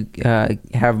think you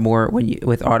have more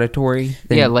with auditory?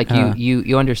 Than,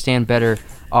 you understand better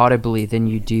audibly than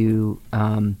you do.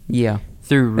 Through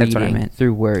reading, that's what I meant.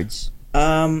 Through words.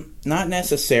 Not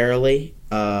necessarily.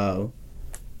 I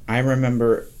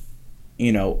remember,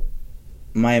 you know,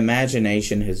 my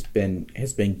imagination has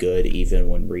been good even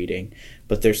when reading,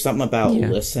 but there's something about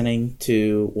listening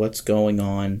to what's going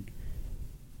on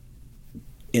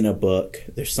in a book.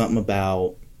 There's something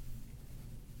about,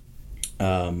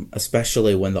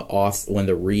 especially when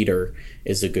the reader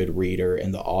is a good reader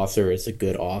and the author is a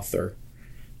good author.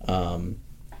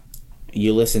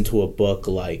 You listen to a book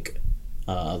like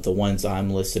the ones I'm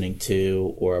listening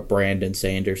to, or a Brandon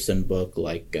Sanderson book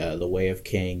like The Way of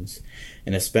Kings,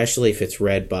 and especially if it's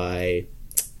read by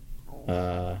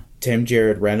Tim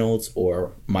Jared Reynolds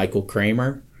or Michael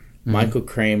Kramer. Mm-hmm. Michael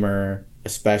Kramer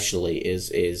especially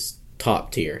is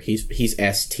top tier. He's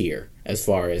S tier as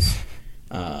far as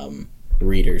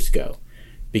readers go,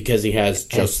 because he has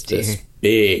just this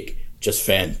big, just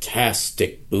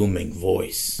fantastic booming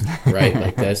voice, right?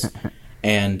 Like this.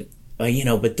 And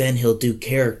but then he'll do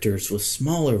characters with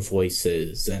smaller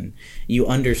voices, and you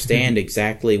understand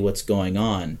exactly what's going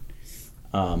on.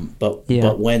 But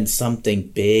when something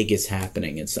big is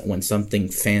happening, and when something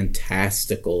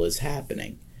fantastical is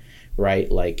happening,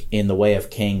 right? Like in The Way of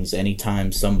Kings,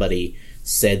 anytime somebody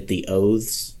said the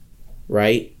oaths,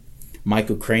 right?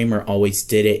 Michael Kramer always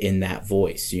did it in that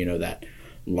voice, that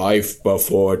life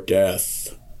before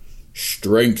death,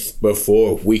 strength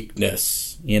before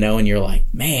weakness, and you're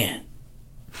like, man,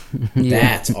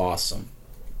 that's awesome.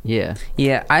 Yeah.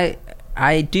 Yeah,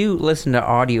 I do listen to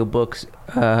audiobooks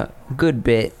a good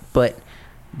bit, but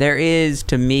there is,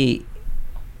 to me,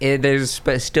 there's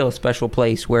still a special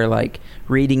place where, like,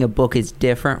 reading a book is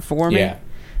different for me. Yeah.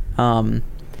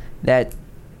 That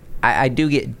I do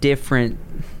get different,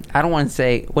 I don't want to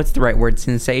say, what's the right word,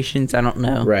 sensations? I don't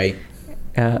know. Right.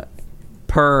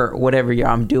 Per whatever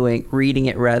I'm doing, reading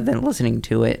it rather than listening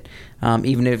to it,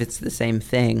 even if it's the same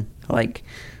thing, like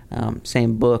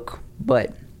same book.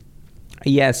 But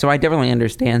yeah, so I definitely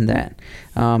understand that.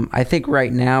 I think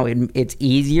right now it's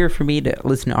easier for me to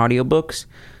listen to audiobooks,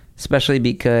 especially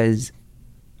because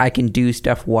I can do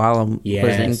stuff while I'm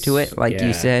listening to it, like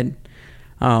you said.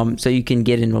 So you can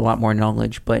get into a lot more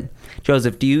knowledge. But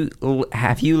Joseph,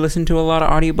 have you listened to a lot of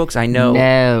audiobooks? I know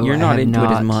you're not into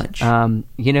it as much.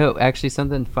 Actually,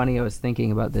 something funny. I was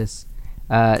thinking about this.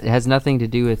 It has nothing to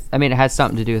do with. I mean, it has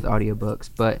something to do with audiobooks,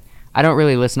 but I don't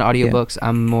really listen to audiobooks. Yeah.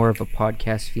 I'm more of a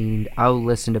podcast fiend. I'll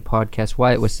listen to podcasts.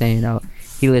 Wyatt was saying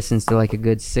he listens to like a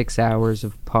good 6 hours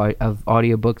of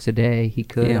audiobooks a day. He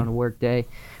could on a work day.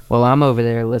 Well, I'm over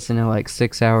there listening to like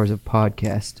 6 hours of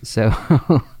podcast.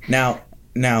 So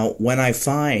Now, when I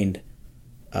find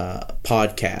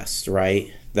podcasts,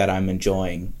 right, that I'm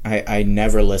enjoying, I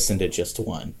never listen to just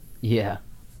one. Yeah.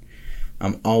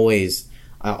 I always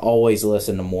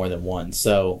listen to more than one.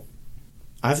 So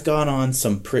I've gone on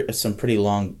some pretty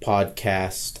long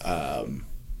podcast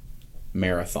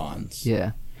marathons.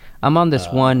 Yeah. I'm on this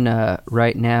one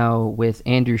right now with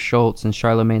Andrew Schultz and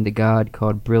Charlemagne the God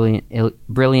called Brilliant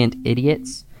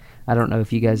Idiots. I don't know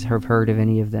if you guys have heard of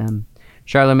any of them.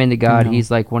 Charlemagne the God,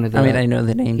 he's like one of the... I mean, I know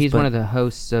the names. He's one of the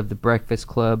hosts of The Breakfast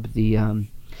Club, the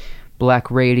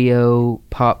black radio,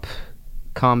 pop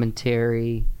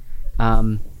commentary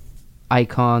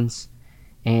icons,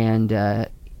 and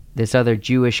this other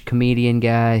Jewish comedian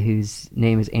guy whose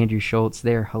name is Andrew Schultz.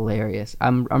 They're hilarious.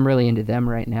 I'm really into them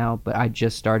right now, but I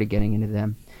just started getting into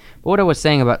them. But what I was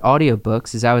saying about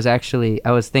audiobooks is I was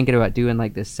thinking about doing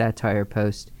like this satire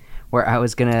post where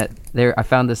I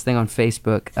found this thing on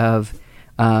Facebook of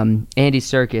Andy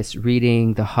Serkis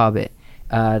reading The Hobbit,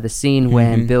 the scene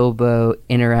when Bilbo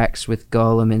interacts with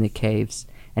Gollum in the caves,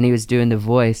 and he was doing the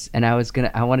voice, and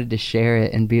I wanted to share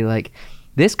it and be like,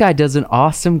 this guy does an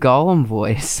awesome Gollum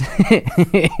voice,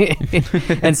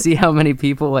 and see how many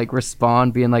people like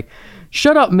respond being like,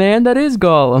 shut up, man, that is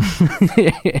Gollum.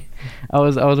 I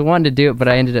was wanting to do it, but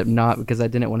I ended up not because I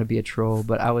didn't want to be a troll,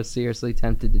 but I was seriously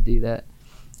tempted to do that.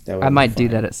 I might do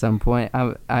that at some point.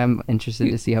 I'm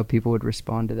interested to see how people would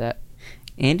respond to that.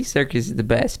 Andy Serkis is the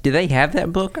best. Do they have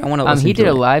that book? I want to listen to it. He did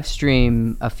a live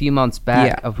stream a few months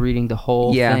back of reading the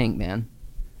whole thing, man.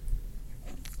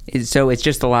 So it's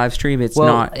just a live stream? It's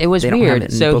not... It was weird.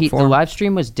 The live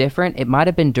stream was different. It might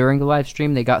have been during the live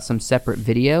stream. They got some separate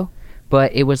video,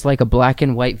 but it was like a black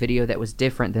and white video that was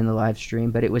different than the live stream,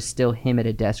 but it was still him at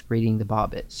a desk reading The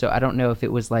Hobbit. So I don't know if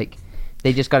it was like...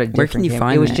 They just got a different... Where can you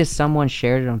find it? Was that? Just someone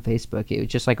shared it on Facebook. It was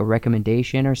just like a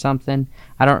recommendation or something.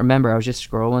 I don't remember. I was just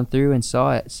scrolling through and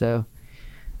saw it. So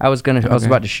I was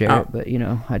about to share it, but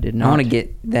I did not. I want to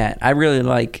get that. I really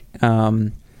like...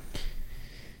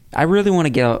 I really want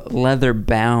to get a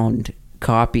leather-bound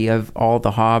copy of all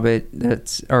The Hobbit,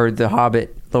 The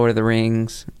Hobbit, Lord of the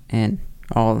Rings, and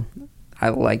all. I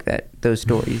like that. Those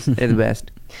stories. They're the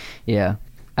best. Yeah.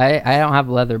 I don't have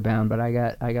leather-bound, but I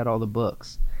got all the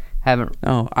books. I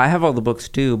have all the books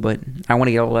too, but I want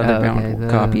to get a leather-bound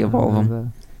copy of all of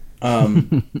them.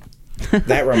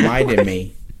 That reminded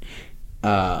me.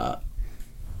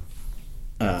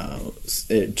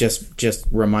 It just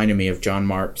reminded me of John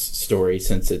Mark's story,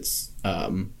 since it's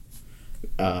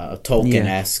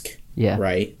Tolkien-esque,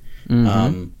 right?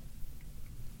 Mm-hmm.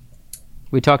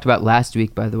 We talked about last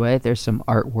week, by the way. There's some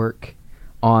artwork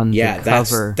on the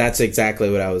cover. That's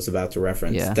exactly what I was about to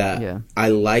reference. I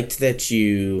liked that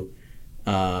you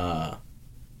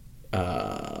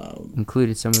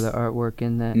included some of the artwork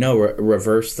in that. No,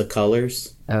 reverse the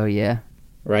colors. Oh yeah,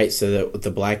 right. So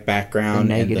the black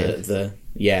background and the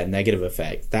negative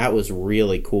effect. That was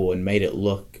really cool and made it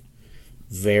look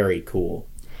very cool.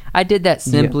 I did that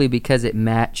simply because it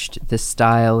matched the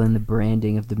style and the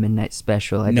branding of the Midnight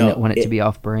Special. I didn't want it to be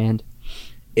off-brand.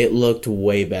 it looked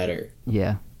way better.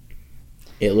 Yeah.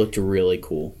 It looked really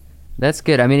cool. That's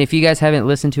good. I mean, if you guys haven't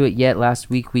listened to it yet, last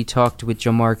week we talked with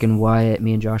Jamark and Wyatt,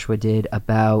 me and Joshua did,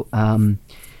 about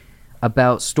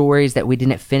stories that we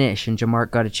didn't finish, and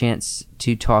Jamark got a chance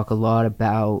to talk a lot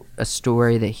about a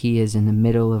story that he is in the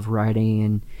middle of writing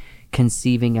and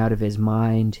conceiving out of his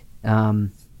mind.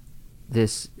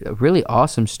 This really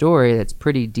awesome story that's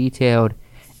pretty detailed,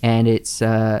 and it's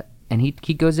and he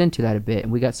goes into that a bit.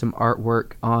 And we got some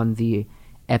artwork on the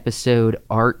episode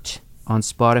art on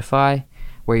Spotify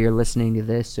where you're listening to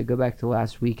this. So go back to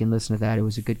last week and listen to that. It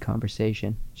was a good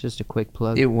conversation. It's just a quick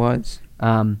plug. It was.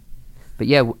 But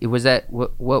yeah, was that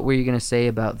what were you gonna say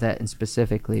about that? And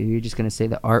specifically, were you just gonna say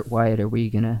the art, Wyatt, or were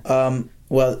you gonna?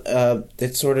 Well,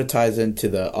 it sort of ties into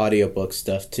the audiobook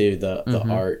stuff too. The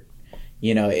art,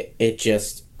 it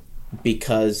just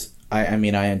because I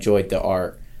mean I enjoyed the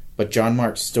art, but John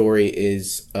Mark's story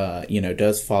is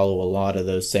does follow a lot of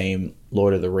those same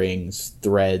Lord of the Rings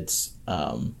threads,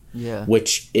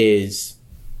 which is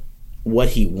what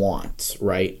he wants,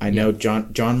 right? I know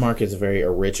John Mark is a very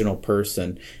original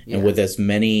person, and with as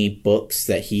many books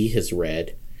that he has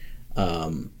read,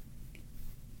 and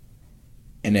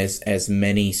as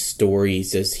many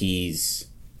stories as he's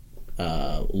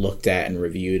looked at and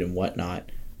reviewed and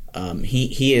whatnot,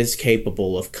 he is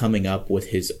capable of coming up with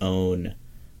his own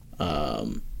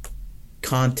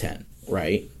content,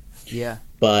 right? Yeah.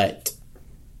 But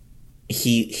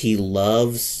he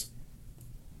loves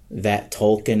that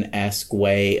Tolkien-esque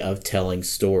way of telling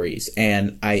stories,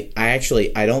 and I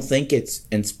don't think it's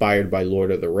inspired by Lord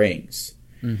of the Rings,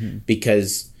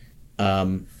 because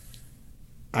I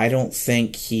don't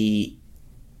think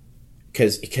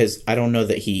because I don't know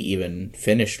that he even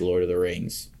finished Lord of the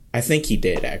Rings. I think he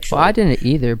did, actually. Well, I didn't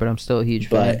either, but I'm still a huge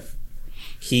fan. But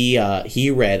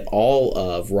he read all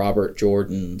of Robert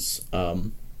Jordan's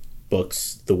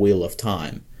books, The Wheel of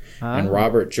Time, and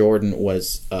Robert Jordan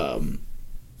was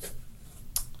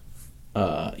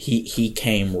he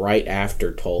came right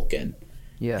after Tolkien.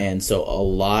 Yeah. And so a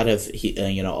lot of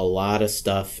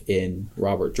stuff in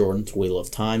Robert Jordan's Wheel of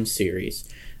Time series,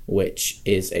 which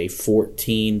is a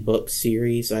 14-book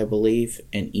series, I believe,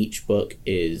 and each book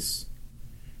is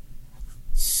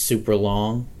super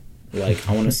long. Like,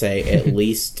 I want to say at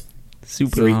least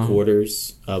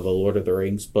three-quarters of a Lord of the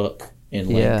Rings book in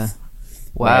length. Yeah.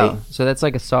 Wow. Right? So that's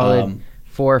like a solid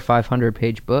 400 or 500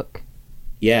 page book.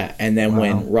 Yeah, and then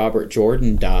when Robert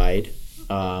Jordan died,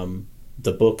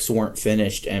 the books weren't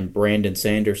finished, and Brandon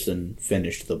Sanderson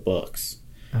finished the books.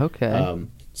 Okay.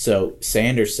 So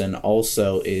Sanderson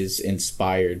also is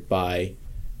inspired by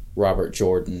Robert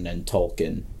Jordan and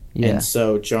Tolkien. Yeah. And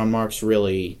so John Mark's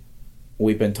really,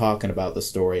 we've been talking about the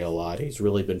story a lot. He's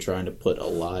really been trying to put a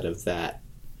lot of that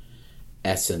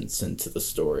essence into the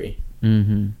story.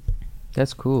 Mm-hmm.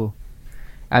 That's cool.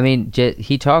 I mean,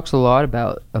 he talks a lot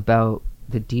about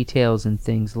the details and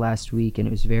things last week, and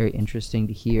it was very interesting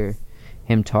to hear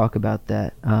him talk about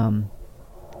that.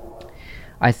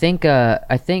 I think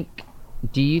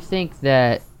do you think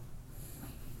that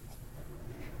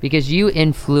because you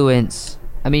influence,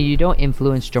 I mean, you don't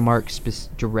influence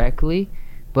Jamark directly,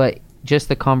 but just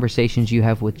the conversations you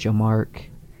have with Jamark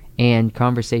and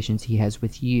conversations he has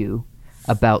with you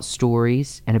about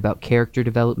stories and about character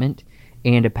development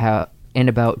and about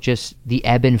just the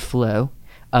ebb and flow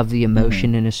of the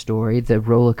emotion in a story, the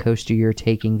roller coaster you're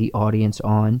taking the audience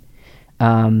on.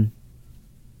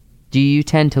 Do you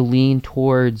tend to lean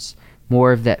towards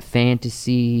more of that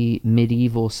fantasy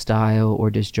medieval style, or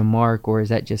does Jamark, or is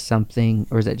that just something,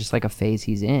 or is that just like a phase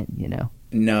he's in,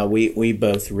 No, we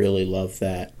both really love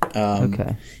that.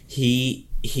 Okay. He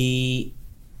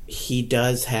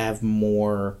does have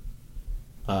more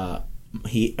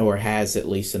he has, at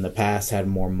least in the past, had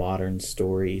more modern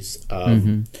stories.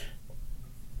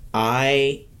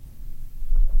 I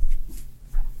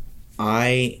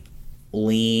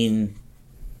lean,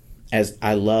 as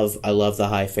I love the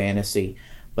high fantasy,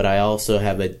 but I also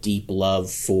have a deep love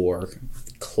for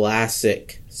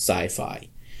classic sci-fi.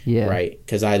 Yeah. Right?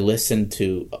 Because I listened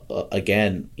to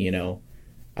again,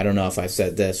 I don't know if I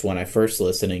said this when I first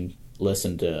listened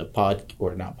to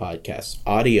audiobooks.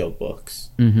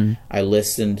 I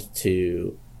listened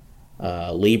to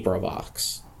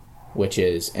LibriVox, which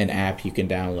is an app you can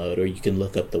download, or you can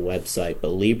look up the website.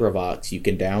 But LibriVox, you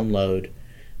can download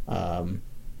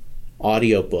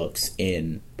audiobooks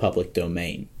in public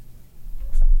domain.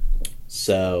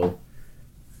 So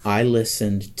I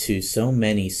listened to so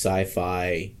many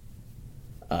sci-fi,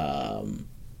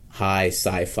 high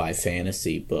sci-fi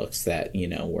fantasy books that,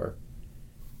 were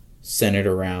centered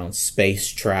around space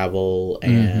travel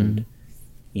and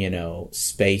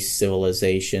space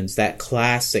civilizations, that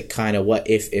classic kind of what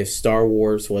if Star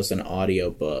Wars was an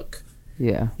audiobook,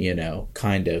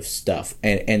 kind of stuff,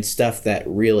 and stuff that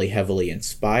really heavily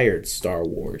inspired Star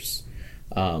Wars.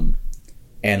 And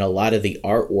a lot of the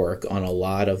artwork on a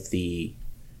lot of the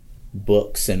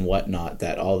books and whatnot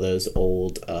that all those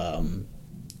old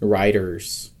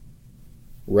writers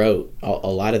wrote, a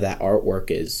lot of that artwork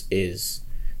is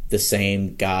the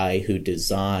same guy who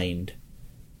designed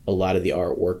a lot of the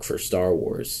artwork for Star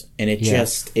Wars. And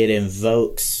it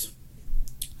invokes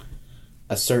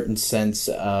a certain sense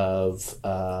of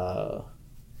I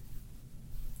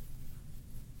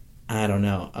don't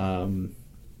know,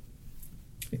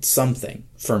 it's something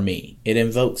for me. It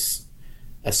invokes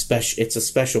it's a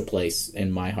special place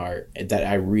in my heart that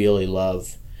I really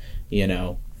love,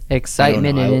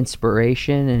 excitement and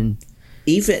inspiration, and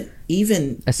even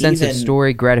a sense of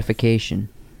story gratification.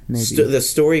 Maybe the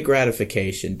story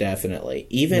gratification, definitely.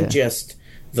 Even just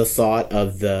the thought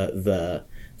of the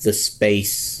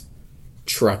space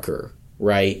trucker,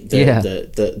 right?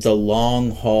 The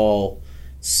long haul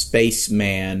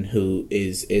spaceman who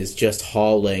is just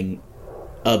hauling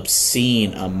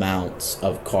obscene amounts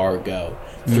of cargo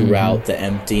throughout the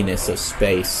emptiness of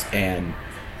space, and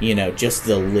just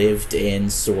the lived in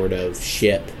sort of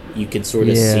ship. You can sort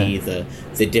of see the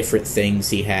different things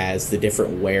he has, the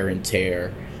different wear and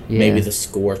tear, maybe the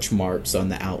scorch marks on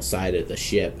the outside of the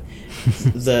ship.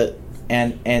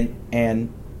 And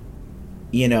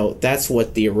that's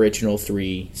what the original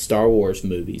 3 Star Wars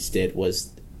movies did.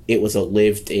 It was a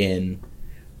lived in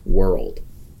world,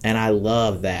 and I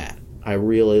love that. I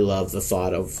really love the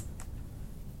thought of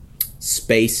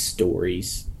space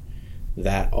stories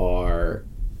that are,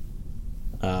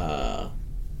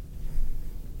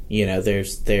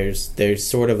 there's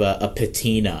sort of a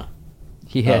patina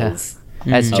of,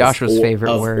 that's Joshua's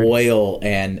favorite word, of oil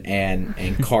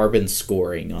and carbon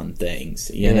scoring on things.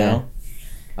 You know,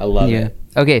 I love it.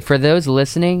 Okay, for those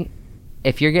listening,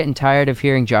 if you're getting tired of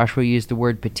hearing Joshua use the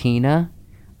word patina,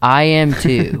 I am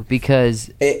too, because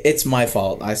it's my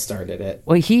fault. I started it.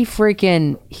 Well, he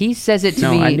says it to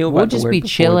me. We'll just be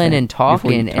chilling and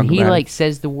talking, and he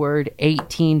says the word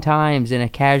 18 times in a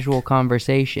casual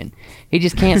conversation. He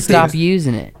just can't stop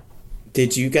using it.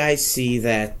 Did you guys see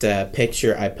that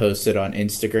picture I posted on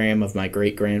Instagram of my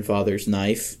great-grandfather's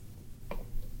knife?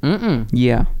 Mm-mm.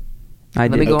 Yeah, I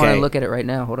did. Let me go on and look at it right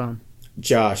now. Hold on.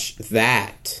 Josh,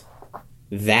 that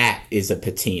is a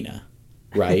patina.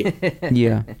 Right?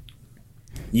 Yeah.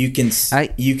 You can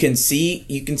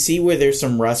see where there's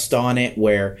some rust on it,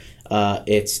 where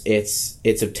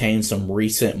it's obtained some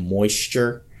recent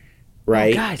moisture,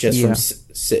 right? Oh, just from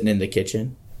sitting in the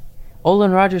kitchen.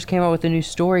 Olin Rogers came out with a new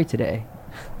story today.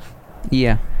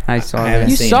 Yeah, I saw that.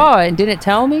 You saw it and didn't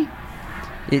tell me?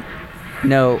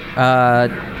 No.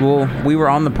 Well, we were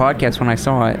on the podcast when I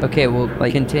saw it. Okay, well,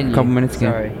 continue. A couple minutes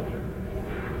ago. Sorry.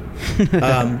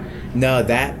 No,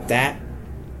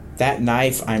 that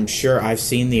knife, I'm sure I've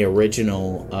seen the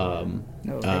original.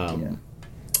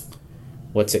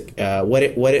 What's it?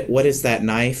 What is that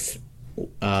knife?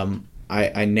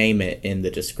 I name it in the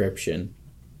description.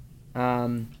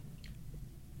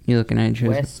 You looking at it?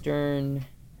 Western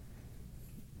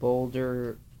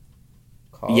Boulder,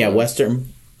 Colorado. Yeah,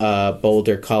 Western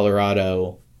Boulder,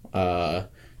 Colorado,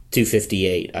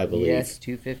 258, I believe. Yes,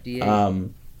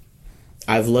 258.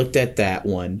 I've looked at that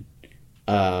one.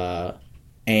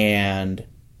 And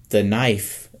the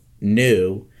knife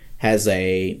has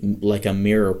a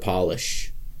mirror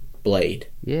polish blade.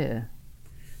 Yeah.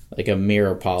 Like a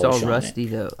mirror polish. It's all rusty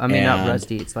though. I mean, not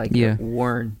rusty. It's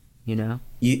worn. Do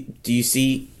you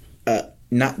see?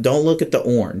 Don't look at the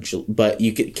orange, but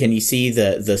can you see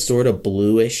the sort of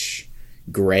bluish,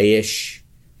 grayish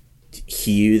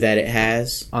hue that it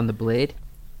has on the blade?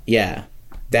 Yeah,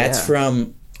 that's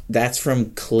from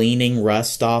cleaning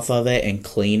rust off of it and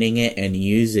cleaning it and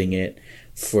using it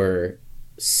for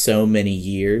so many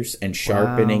years and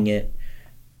sharpening it.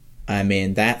 I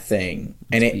mean, that thing,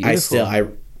 and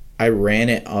I ran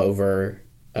it over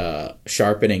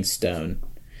sharpening stone,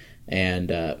 and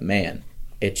man,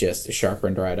 it just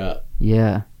sharpened right up.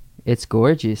 Yeah, it's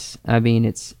gorgeous. I mean,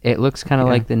 it looks kind of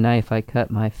like the knife I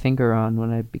cut my finger on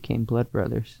when I became blood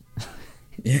brothers.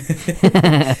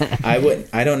 I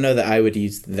don't know that I would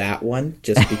use that one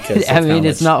just because I mean,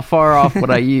 it's not far off what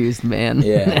I used, man.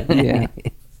 Yeah.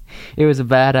 It was a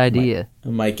bad idea. I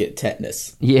might get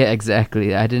tetanus. Yeah,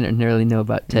 exactly. I didn't really know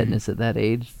about tetanus at that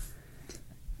age.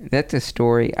 That's a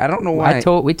story. I don't know why.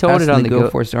 We told it on the Go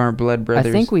Force aren't blood brothers.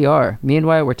 I think we are. Me and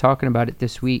Wyatt were talking about it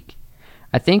this week.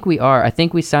 I think we are. I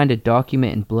think we signed a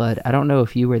document in blood. I don't know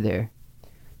if you were there,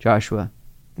 Joshua.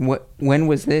 When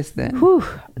was this then? Whew.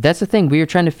 That's the thing. We were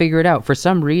trying to figure it out. For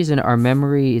some reason, our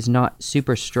memory is not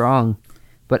super strong.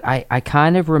 But I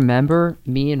kind of remember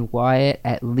me and Wyatt,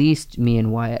 at least me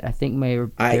and Wyatt. I think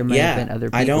there may have been other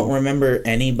people. I don't remember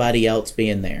anybody else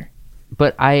being there.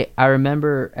 But I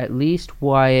remember at least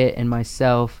Wyatt and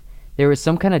myself. There was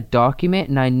some kind of document,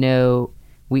 and I know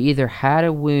we either had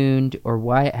a wound or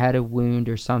Wyatt had a wound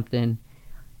or something,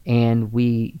 and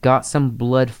we got some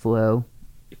blood flow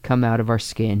come out of our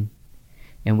skin,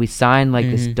 and we signed like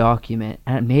this document.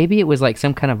 And maybe it was like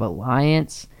some kind of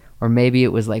alliance, or maybe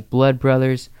it was like blood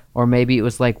brothers, or maybe it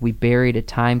was like we buried a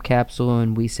time capsule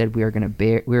and we said we were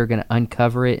gonna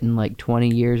uncover it in like 20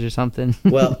 years or something.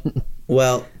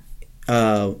 Well,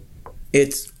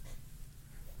 it's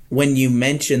when you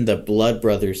mentioned the blood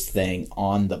brothers thing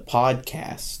on the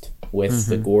podcast with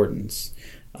the Gordons,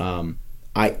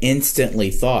 I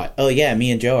instantly thought, oh yeah,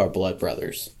 me and Joe are blood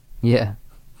brothers. Yeah.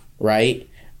 Right?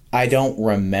 I don't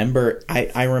remember.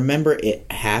 I remember it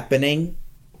happening.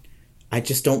 I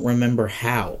just don't remember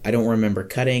how. I don't remember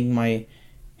cutting my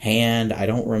hand. I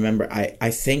don't remember.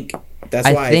 I think that's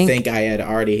why I think I had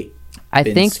already. I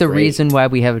think the reason why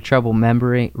we have trouble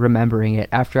remembering it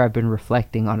after I've been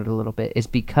reflecting on it a little bit is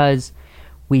because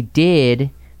we did,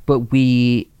 but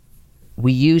we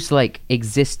used like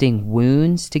existing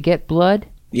wounds to get blood.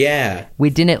 Yeah. We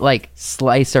didn't like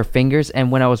slice our fingers,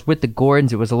 and when I was with the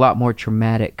Gordons, it was a lot more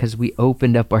traumatic because we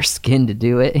opened up our skin to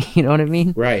do it. You know what I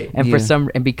mean? Right. And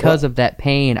because of that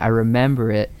pain, I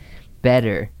remember it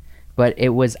better. But it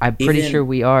was, I'm pretty sure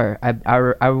we are.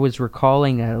 I was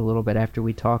recalling that a little bit after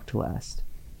we talked last.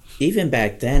 Even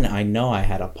back then, I know I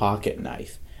had a pocket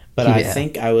knife, but I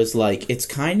think I was like, it's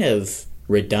kind of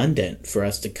redundant for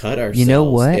us to cut ourselves. You know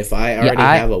what? If I already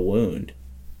have a wound.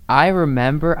 I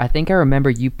think I remember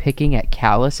you picking at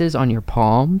calluses on your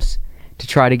palms to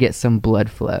try to get some blood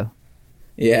flow.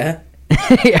 Yeah?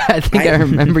 Yeah, I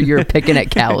remember you were picking at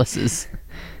calluses.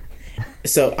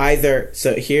 So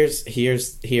here's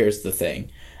the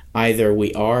thing. Either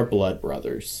we are blood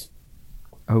brothers.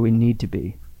 Or we need to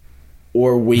be.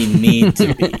 Or we need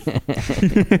to be.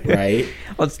 Right?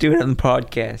 Let's do it on the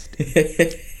podcast.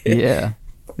 Yeah.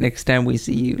 Next time we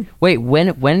see you. Wait,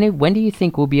 when do you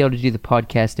think we'll be able to do the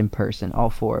podcast in person,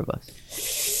 all four of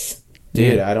us?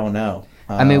 Dude, I don't know.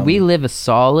 I mean, we live a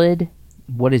solid,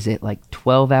 what is it, like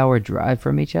 12-hour drive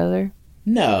from each other?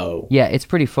 No. Yeah, it's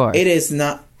pretty far. It is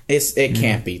not. It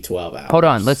can't be 12 hours. Hold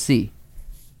on, let's see.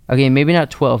 Okay, maybe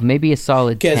not 12, maybe a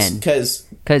solid 10. Because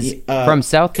from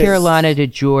South Carolina to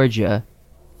Georgia,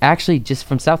 actually just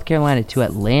from South Carolina to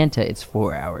Atlanta, it's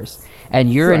 4 hours.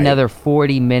 And you're another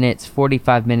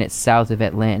 45 minutes south of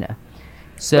Atlanta.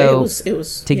 So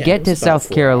to get to South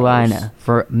Carolina,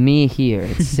 for me here,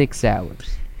 it's 6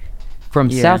 hours. From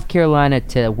South Carolina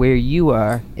to where you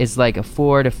are is like a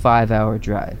 4 to 5 hour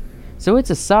drive. So it's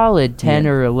a solid 10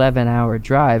 or 11 hour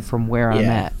drive from where I'm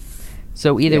at.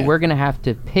 So either we're going to have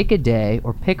to pick a day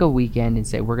or pick a weekend and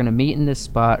say we're going to meet in this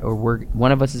spot, or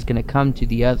one of us is going to come to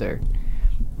the other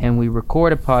and we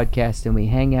record a podcast and we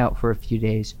hang out for a few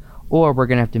days, or we're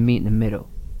going to have to meet in the middle.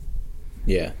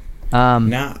 Yeah.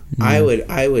 Now, I would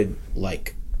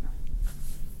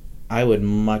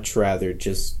much rather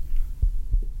just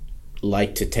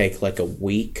like to take like a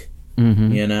week,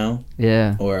 you know?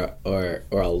 Yeah. Or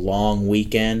a long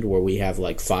weekend where we have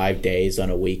like 5 days on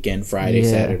a weekend, Friday,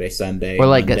 Saturday, Sunday, or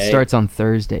like Monday. It starts on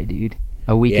Thursday, dude.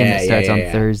 A weekend that starts on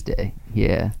Thursday.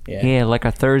 Yeah. Yeah, like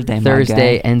a Thursday.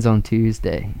 Thursday ends on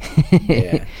Tuesday.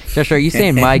 Yeah. Josh, are you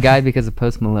saying my guy because of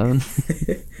Post Malone?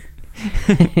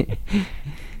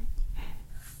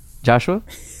 Joshua?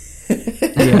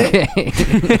 Okay.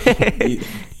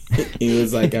 He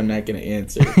was like, I'm not going to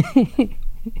answer.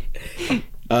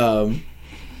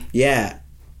 Yeah,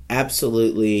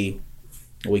 absolutely.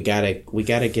 We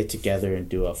gotta get together and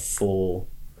do a full,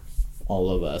 all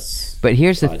of us. But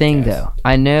here's the thing, though.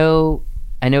 I know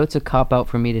it's a cop out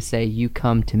for me to say you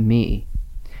come to me,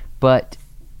 but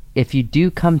if you do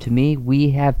come to me,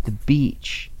 we have the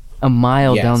beach a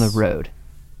mile down the road.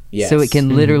 Yes. So it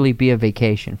can literally be a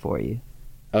vacation for you.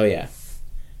 Oh yeah.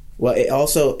 Well, it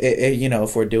also, you know,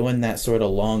 if we're doing that sort of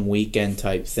long weekend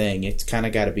type thing, it's kind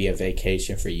of got to be a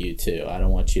vacation for you too. I don't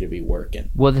want you to be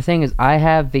working. Well, the thing is, I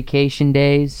have vacation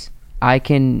days. I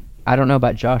don't know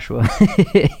about Joshua,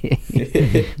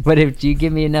 but if you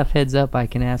give me enough heads up, I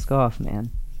can ask off, man.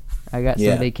 I got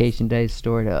some vacation days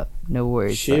stored up. No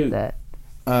worries about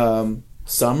that.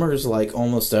 Summer's like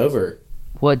almost over.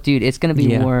 Well, dude, it's gonna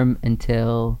be warm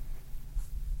until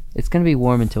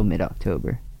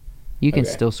mid-October. You can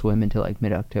still swim until like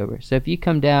mid-October. So if you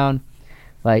come down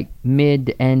like mid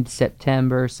to end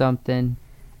September or something,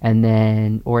 and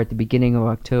then or at the beginning of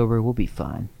October, we'll be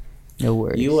fine. No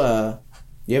worries. You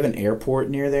have an airport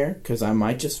near there? Because I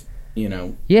might just,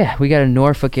 Yeah, we got a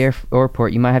Norfolk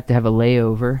airport. You might have to have a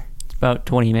layover. It's about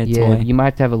 20 minutes away. You might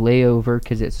have to have a layover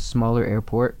because it's a smaller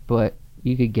airport, but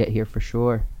you could get here for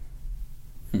sure.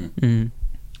 Mm-hmm.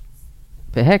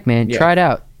 But heck, man, try it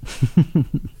out.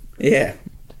 Yeah.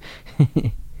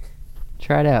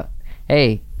 Try it out.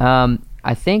 Hey,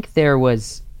 I think there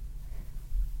was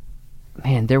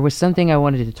something I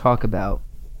wanted to talk about.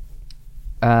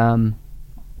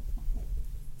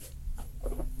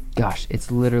 Gosh, it's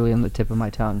literally on the tip of my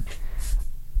tongue.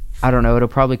 I don't know, it'll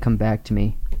probably come back to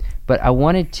me. But I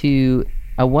wanted to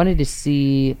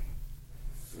see,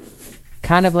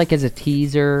 kind of like as a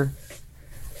teaser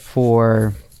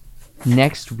for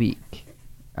next week.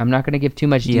 I'm not going to give too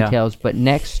much details, but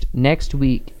next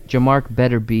week, Jamark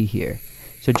better be here.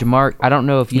 So Jamark, I don't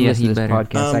know if you listen to this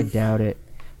podcast. I doubt it.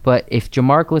 But if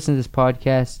Jamark listens to this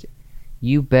podcast,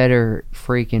 you better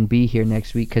freaking be here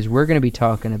next week, because we're probably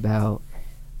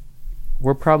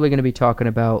going to be talking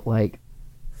about like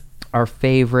our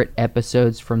favorite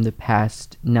episodes from the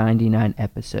past 99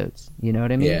 episodes. You know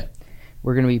what I mean? Yeah.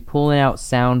 We're going to be pulling out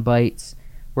sound bites.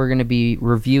 We're going to be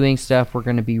reviewing stuff. We're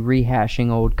going to be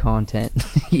rehashing old content.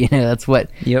 That's what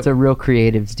real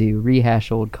creatives do,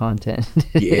 rehash old content.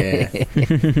 Yeah.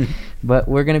 But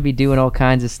we're going to be doing all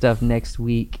kinds of stuff next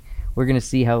week. We're going to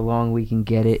see how long we can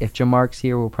get it. If Jamark's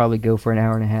here, we'll probably go for an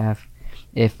hour and a half.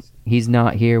 If he's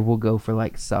not here, we'll go for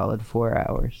like solid 4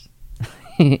 hours.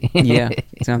 Yeah,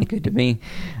 sounds good to me.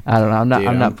 I don't know.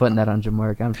 I'm not putting that on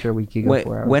Jamark. I'm sure we could go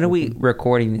 4 hours. When are we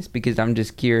recording this? Because I'm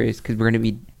just curious, because we're going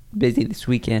to be busy this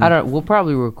weekend. We'll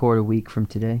probably record a week from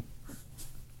today.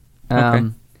 Okay.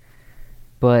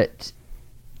 But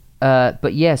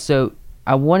yeah, so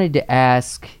I wanted to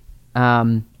ask,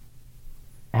 have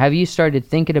you started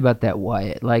thinking about that,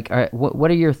 Wyatt? Like, what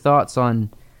are your thoughts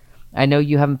on, I know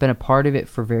you haven't been a part of it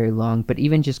for very long, but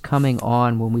even just coming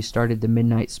on when we started the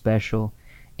Midnight Special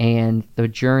and the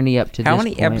journey up to this point. How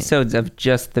many episodes of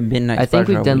just the Midnight Special? I think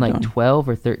we've done like 12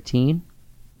 or 13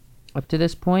 up to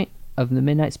this point of the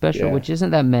Midnight Special, which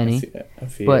isn't that many,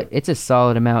 but it's a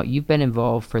solid amount. You've been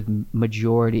involved for the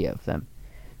majority of them.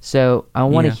 So I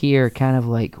want to hear kind of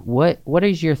like, what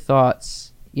is your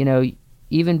thoughts?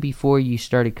 Even before you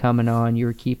started coming on, you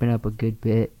were keeping up a good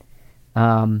bit.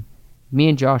 Me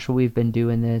and Joshua, we've been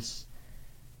doing this,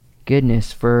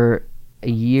 for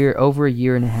over a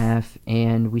year and a half,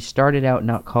 and we started out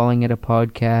not calling it a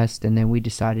podcast, and then we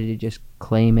decided to just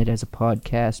claim it as a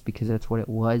podcast because that's what it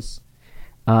was.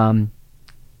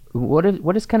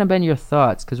 What has kind of been your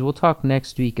thoughts? Because we'll talk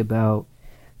next week about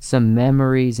some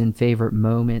memories and favorite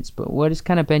moments, but what has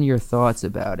kind of been your thoughts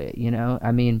about it?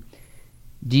 I mean,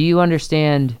 do you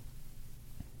understand?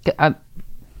 I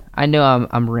know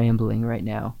I'm rambling right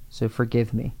now, so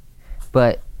forgive me,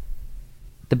 but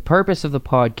the purpose of the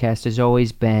podcast has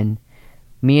always been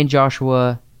me and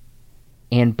Joshua,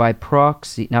 and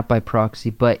not by proxy,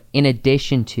 but in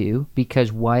addition to,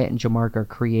 because Wyatt and Jamark are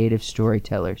creative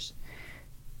storytellers,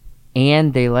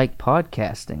 and they like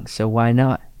podcasting, so why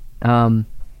not?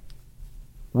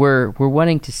 We're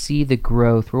wanting to see the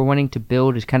growth. We're wanting to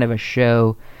build as kind of a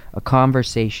show, a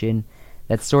conversation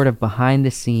that's sort of behind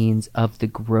the scenes of the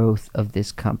growth of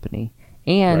this company,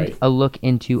 and a look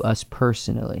into us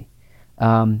personally,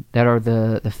 that are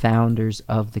the founders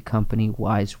of the company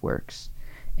WiseWorks.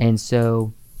 And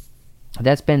so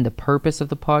that's been the purpose of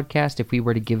the podcast. If we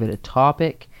were to give it a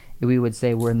topic, we would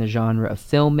say we're in the genre of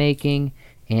filmmaking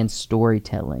and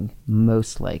storytelling,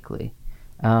 most likely.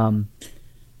 And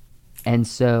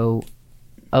so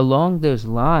along those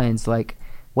lines, like,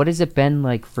 what has it been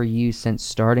like for you since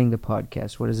starting the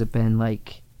podcast? What has it been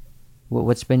like?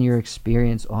 What's been your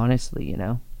experience, honestly,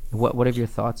 What have your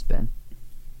thoughts been?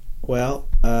 Well,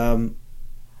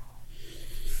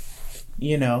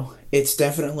 it's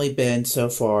definitely been so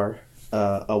far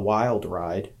a wild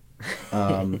ride.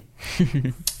 I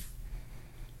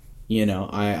enjoy...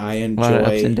 A lot of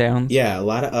ups and downs? Yeah, a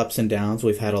lot of ups and downs.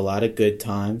 We've had a lot of good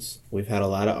times. We've had a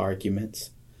lot of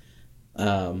arguments.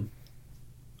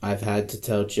 I've had to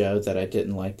tell Joe that I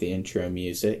didn't like the intro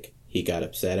music. He got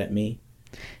upset at me.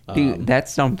 Dude,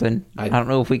 that's something. I don't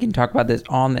know if we can talk about this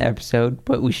on the episode,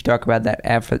 but we should talk about that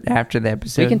after the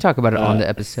episode. We can talk about it on the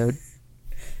episode.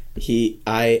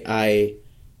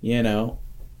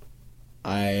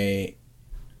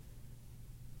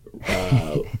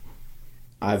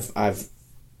 I've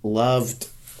loved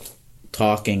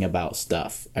talking about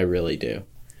stuff. I really do.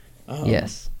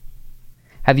 Yes.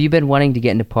 Have you been wanting to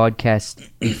get into podcasts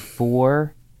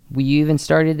before you even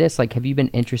started this? Like, have you been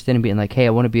interested in being like, hey, I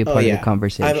want to be a part of the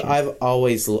conversation? I've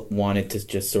always wanted to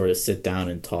just sort of sit down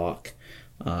and talk,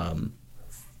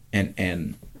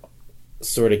 and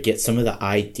sort of get some of the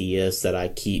ideas that I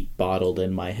keep bottled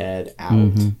in my head out.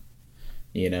 Mm-hmm.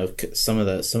 You know, some of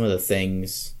the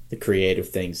things, the creative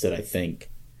things that I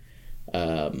think,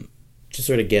 just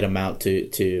sort of get them out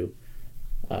to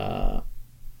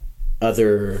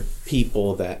other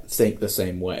people that think the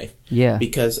same way. Yeah.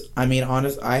 Because I mean,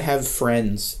 I have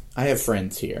friends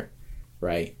here,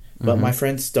 right? But my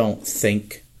friends don't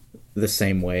think the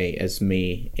same way as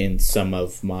me in some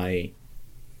of my,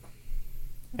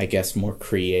 I guess, more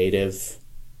creative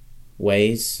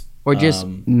ways. Or just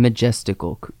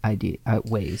majestical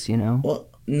ways, you know? Well,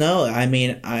 no, I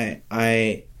mean,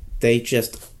 they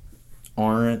just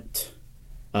aren't.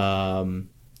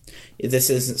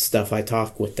 This isn't stuff I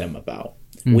talk with them about.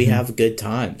 Mm-hmm. We have good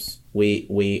times.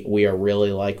 We are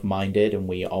really like-minded, and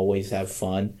we always have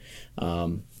fun.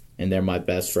 And they're my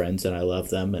best friends, and I love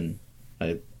them, and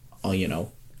I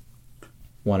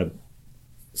want to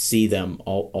see them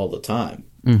all the time.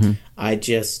 Mm-hmm. I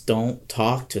just don't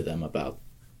talk to them about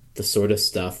the sort of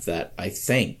stuff that I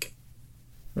think,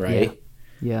 right?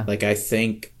 Yeah. Like I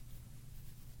think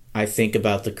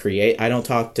about I don't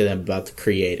talk to them about the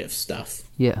creative stuff.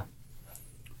 Yeah.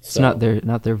 It's not their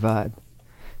vibe.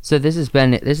 So this has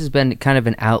been kind of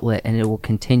an outlet, and it will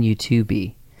continue to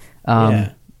be.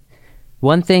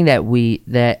 One thing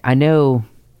that I know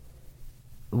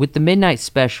with the Midnight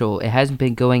Special, it hasn't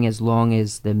been going as long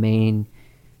as the main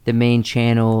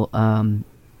channel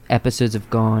episodes have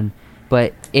gone.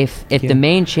 But if the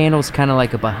main channel's kind of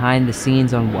like a behind the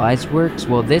scenes on Wiseworks,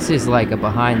 well, this is like a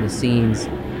behind the scenes,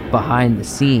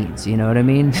 you know what I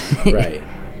mean? Right.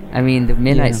 I mean, the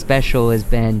Midnight Special has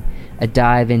been a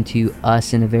dive into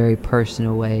us in a very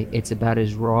personal way. It's about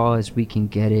as raw as we can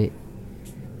get it.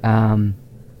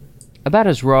 About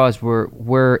as raw as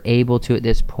we're able to at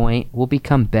this point. We'll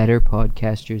become better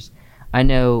podcasters. I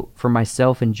know for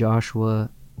myself and Joshua,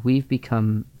 we've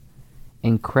become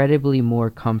incredibly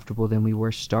more comfortable than we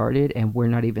were started, and we're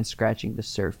not even scratching the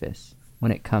surface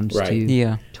when it comes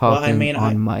to talking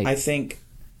on mic. I think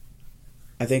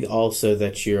also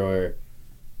that you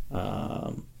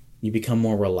become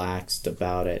more relaxed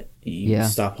about it. You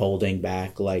stop holding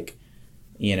back. Like,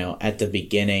 you know, at the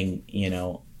beginning, you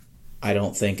know, I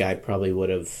don't think I probably would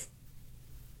have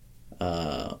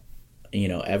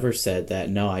ever said that,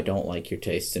 no, I don't like your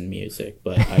taste in music,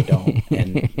 but I don't.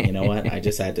 And you know what? I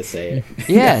just had to say it.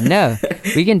 Yeah, no,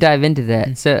 we can dive into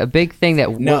that. So a big thing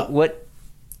that...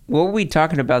 What were we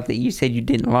talking about that you said you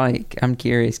didn't like? I'm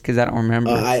curious because I don't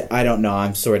remember. I don't know.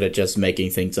 I'm sort of just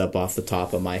making things up off the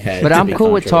top of my head. But I'm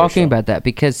cool with talking about that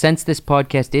because since this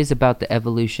podcast is about the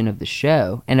evolution of the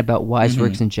show and about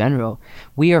Wiseworks in general,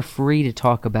 we are free to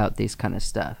talk about this kind of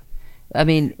stuff. I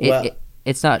mean,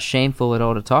 it's not shameful at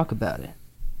all to talk about it.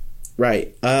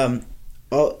 Right.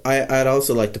 I'd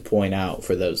also like to point out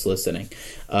for those listening,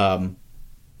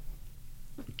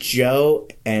 Joe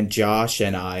and Josh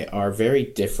and I are very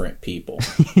different people.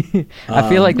 I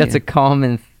feel like that's a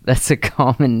common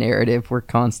narrative we're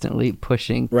constantly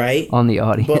pushing on the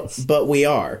audience. But we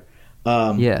are.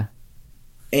 Yeah.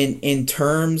 In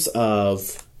terms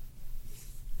of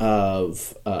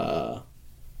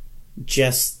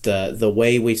just the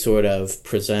way we sort of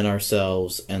present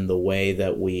ourselves and the way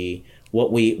that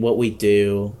what we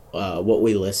do, what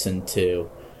we listen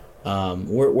to,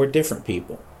 we're different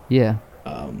people. Yeah.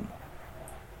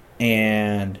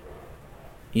 And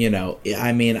you know,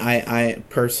 I mean, I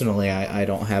personally I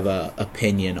don't have a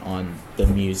opinion on the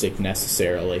music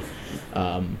necessarily.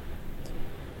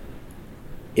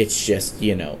 It's just,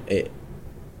 you know,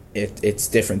 it's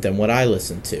different than what I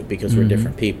listen to because we're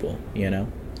different people, you know.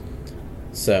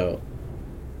 So,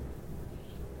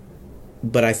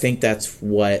 but I think that's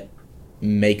what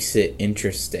makes it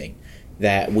interesting,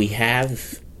 that we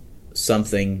have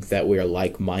something that we are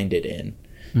like-minded in,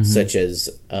 such as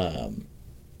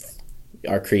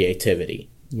our creativity.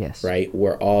 Yes. Right?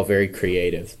 We're all very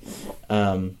creative.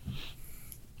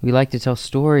 We like to tell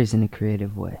stories in a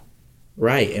creative way.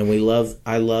 Right, and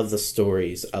I love the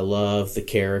stories. I love the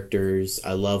characters.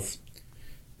 I love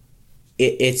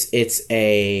it. It's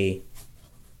a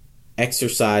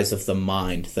exercise of the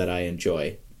mind that I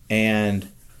enjoy. And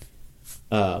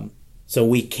so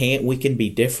we can be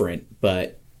different,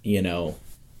 but you know,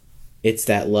 it's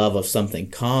that love of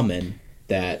something common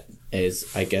that is,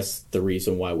 I guess, the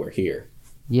reason why we're here.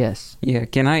 Yes. Yeah.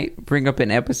 Can I bring up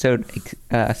an episode,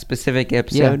 a specific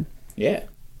episode? Yeah.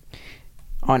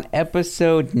 On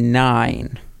episode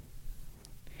 9,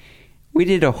 we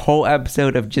did a whole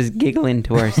episode of just giggling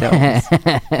to ourselves.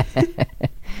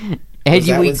 Was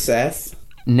that with Seth?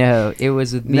 No, it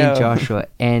was with me and Joshua,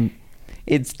 and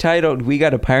it's titled "We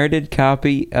Got a Pirated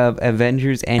Copy of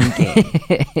Avengers Endgame,"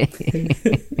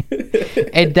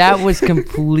 and that was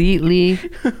completely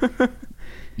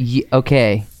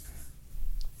okay.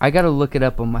 I gotta look it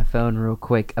up on my phone real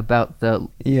quick about the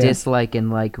dislike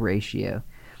and like ratio,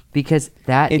 because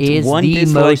that is the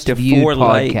most viewed podcast,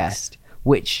 likes.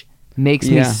 Which makes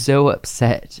me so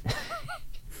upset.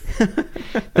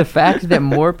 The fact that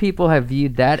more people have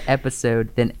viewed that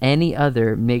episode than any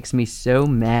other makes me so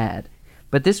mad.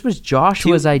 But this was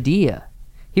Joshua's idea.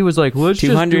 He was like, let's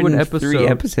just do an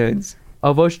episodes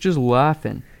of us just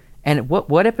laughing. And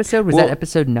what episode was that?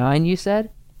 Episode 9, you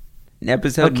said?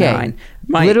 Episode 9.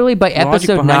 Literally by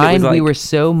episode 9, we were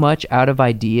so much out of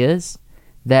ideas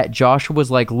that Joshua was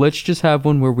like, let's just have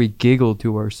one where we giggle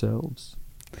to ourselves.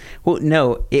 Well,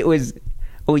 no, it was...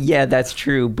 Oh, yeah, that's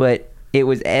true, but... It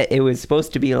was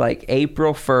supposed to be like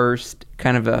April 1st,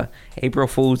 kind of a April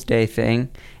Fool's Day thing,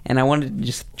 and I wanted to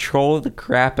just troll the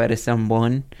crap out of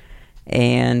someone,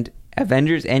 and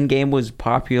Avengers Endgame was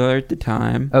popular at the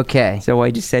time. Okay. So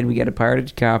I just said we got a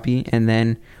pirated copy, and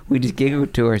then we just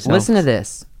giggled to ourselves. Listen to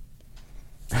this.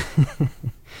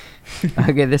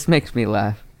 Okay, this makes me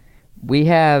laugh. We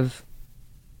have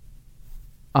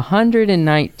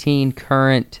 119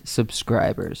 current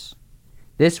subscribers.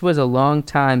 This was a long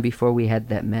time before we had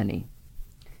that many.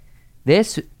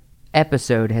 This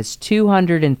episode has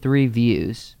 203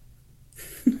 views.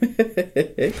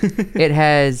 It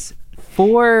has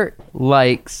 4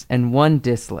 likes and 1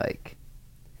 dislike.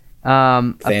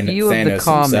 A few of the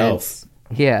comments. Himself.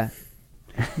 Yeah.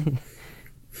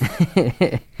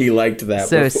 He liked that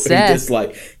before he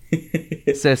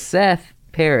disliked. So Seth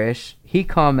Parrish, he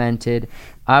commented,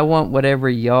 "I want whatever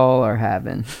y'all are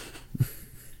having."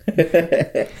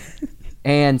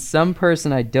 And some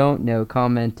person I don't know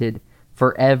commented,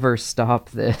 "Forever stop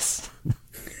this."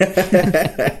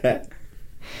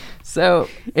 So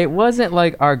it wasn't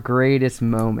like our greatest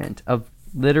moment of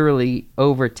literally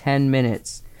over 10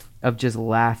 minutes of just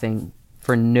laughing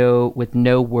with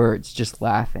no words, just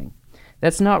laughing.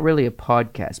 That's not really a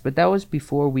podcast, but that was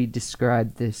before we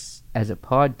described this as a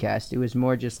podcast. It was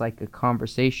more just like a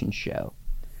conversation show.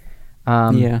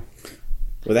 Yeah.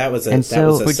 Well, that was a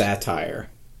satire.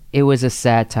 It was a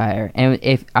satire, and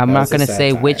if I'm not going to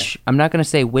say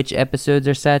which episodes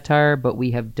are satire, but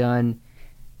we have done,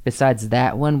 besides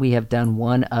that one, we have done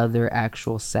one other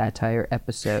actual satire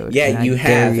episode. Yeah, you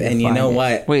have, and you know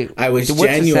what? Wait, I was what's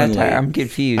genuinely. A satire? I'm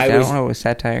confused. I don't know what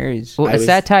satire is. Well,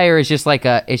 satire is just like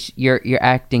you're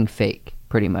acting fake,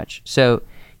 pretty much. So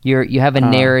you have a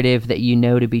narrative that you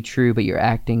know to be true, but you're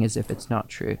acting as if it's not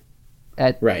true.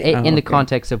 In the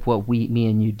context of what me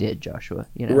and you did, Joshua.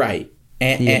 You know? Right.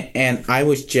 And I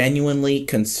was genuinely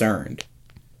concerned,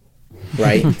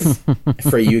 right,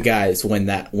 for you guys when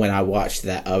I watched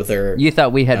that other. You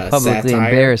thought we had publicly satire.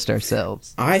 Embarrassed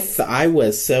ourselves. I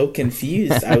was so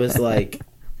confused. I was like,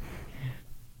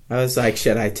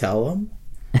 should I tell them?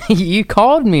 You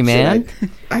called me, man.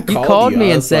 I called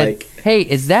me and said, like, "Hey,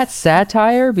 is that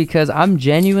satire?" Because I'm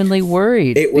genuinely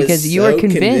worried. It was because you so are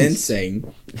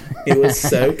convincing. It was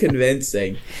so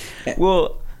convincing.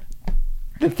 Well,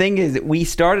 the thing is, we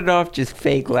started off just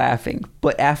fake laughing,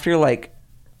 but after like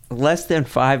less than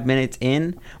 5 minutes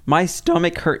in, my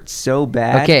stomach hurt so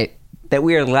bad that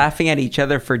we were laughing at each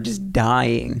other for just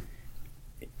dying.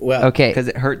 Well, because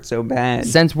it hurt so bad.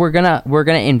 Since we're gonna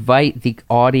invite the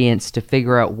audience to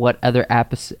figure out what other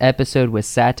episode was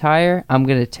satire, I'm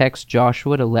gonna text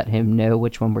Joshua to let him know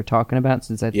which one we're talking about.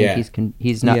 Since I think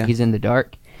he's in the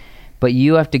dark, but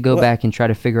you have to go back and try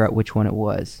to figure out which one it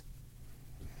was.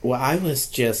 Well, I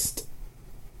was,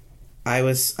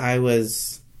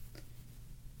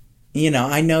 you know,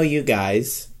 I know you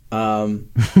guys.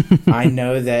 I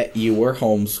know that you were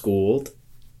homeschooled.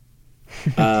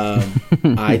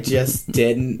 I just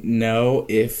didn't know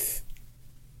if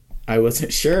I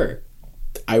wasn't sure.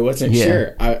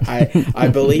 Sure. I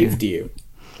believed you.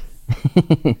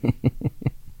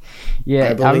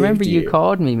 Yeah, I remember you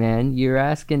called me, man. You were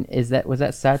asking, was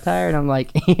that satire? And I'm like,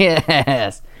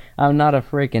 yes. I'm not a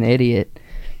freaking idiot.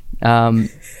 And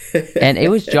it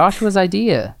was Joshua's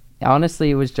idea. Honestly,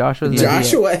 it was Joshua's idea.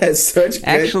 Joshua has such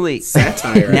good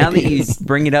satire. Now that you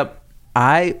bring it up,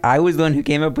 I was the one who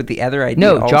came up with the other idea.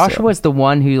 No, Joshua's the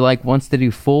one who wants to do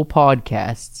full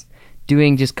podcasts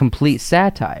doing just complete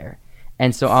satire.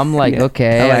 And so I'm like,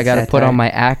 I got to put on my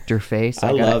actor face.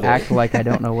 I got to act like I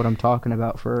don't know what I'm talking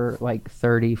about for like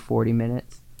 30, 40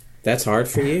 minutes. That's hard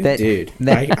for you? Dude,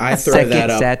 I throw that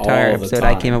up satire all the time.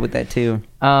 I came up with that too.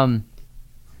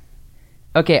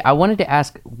 Okay, I wanted to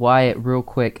ask Wyatt real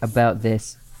quick about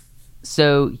this.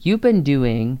 So you've been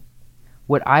doing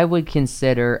what I would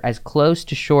consider as close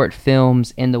to short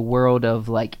films in the world of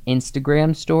like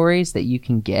Instagram stories that you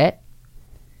can get.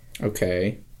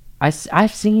 Okay.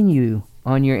 I've seen you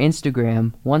on your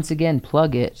Instagram. Once again,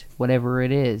 plug it, whatever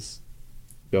it is.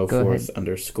 Go forth ahead.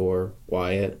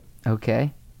 _Wyatt.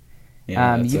 Okay.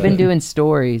 Yeah, you've been doing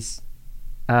stories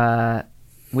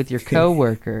with your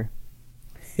coworker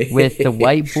with the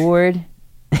whiteboard.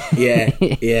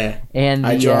 Yeah. And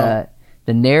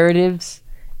the narratives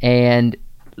and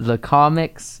the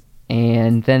comics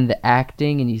and then the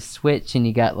acting, and you switch and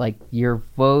you got like your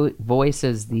voice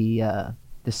as the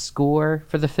score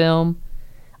for the film.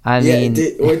 I mean,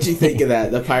 what'd you think of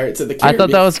that? The Pirates of the Caribbean? I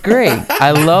thought that was great.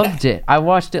 I loved it. I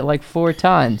watched it like 4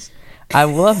 times. I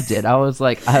loved it. I was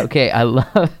like, okay, I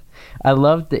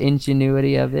loved the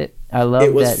ingenuity of it. I loved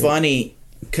it. Was funny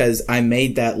because I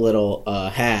made that little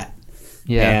hat.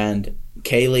 Yeah. And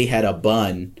Kaylee had a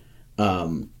bun.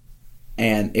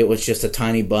 And it was just a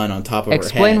tiny bun on top of her head.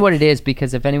 Explain what it is,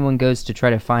 because if anyone goes to try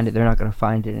to find it, they're not going to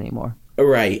find it anymore.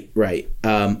 Right.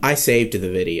 I saved the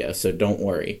video, so don't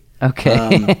worry.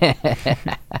 Okay.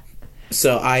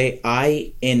 So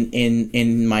I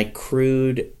in my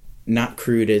crude, not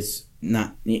crude is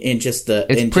not in just the.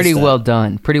 It's pretty well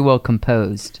done, pretty well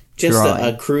composed. Just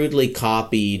a crudely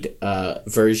copied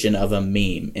version of a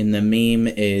meme, and the meme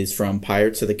is from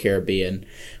Pirates of the Caribbean,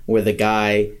 where the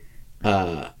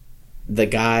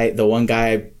one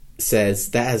guy says,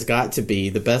 "That has got to be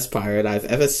the best pirate I've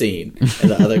ever seen,"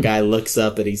 and the other guy looks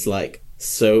up and he's like,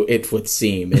 "So it would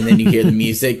seem," and then you hear the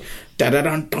music, da da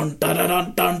dun dun da da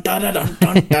dun dun da da dun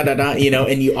dun da da da,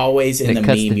 and you always in the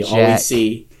meme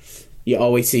you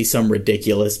always see some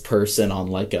ridiculous person on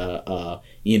like a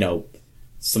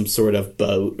some sort of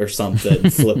boat or something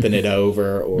flipping it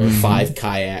over, or 5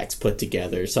 kayaks put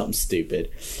together, something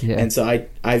stupid. Yeah. And so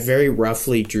I very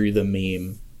roughly drew the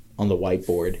meme on the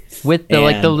whiteboard with the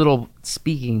like the little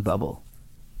speaking bubble.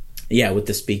 Yeah, with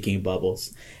the speaking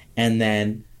bubbles. And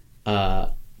then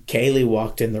Kaylee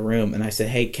walked in the room and I said,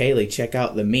 "Hey Kaylee, check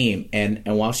out the meme." And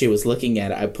while she was looking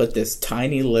at it, I put this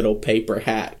tiny little paper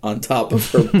hat on top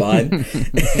of her bun.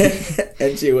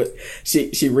 And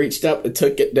she reached up and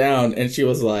took it down, and she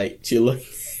was like, she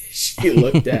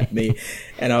looked at me,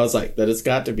 and I was like, "That has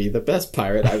got to be the best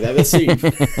pirate I've ever seen."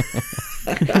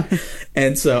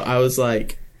 And so I was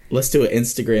like, let's do an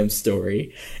Instagram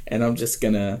story, and I'm just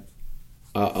gonna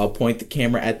I'll point the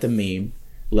camera at the meme,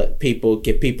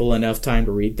 give people enough time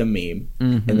to read the meme,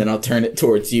 and then I'll turn it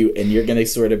towards you, and you're gonna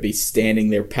sort of be standing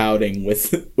there pouting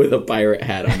with a pirate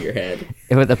hat on your head,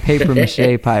 with a paper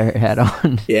mache pirate hat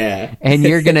on. Yeah. And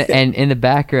you're gonna, and in the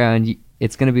background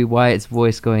it's gonna be Wyatt's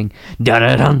voice going da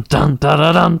da dum dum da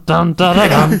da dum dum da da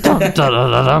dum dum da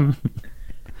da dum.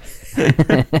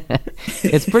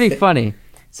 It's pretty funny.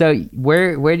 So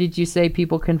where did you say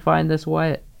people can find this,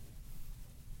 Wyatt?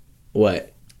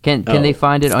 What? Can they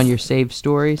find it on your saved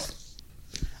stories?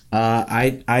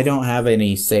 I don't have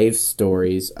any saved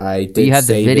stories. You have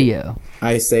the video.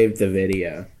 I saved the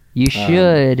video. You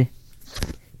should.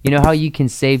 You know how you can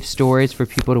save stories for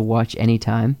people to watch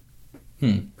anytime?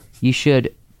 You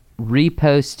should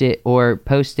repost it or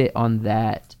post it on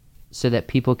that so that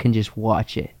people can just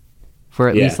watch it for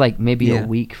at least like maybe a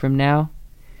week from now,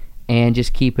 and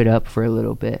just keep it up for a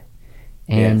little bit.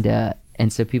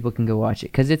 And so people can go watch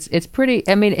it, because it's pretty.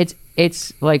 I mean,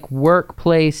 it's like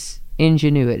workplace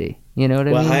ingenuity. You know what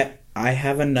I mean? Well, I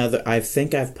have another. I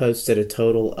think I've posted a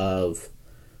total of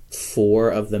 4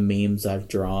 of the memes I've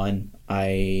drawn.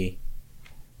 I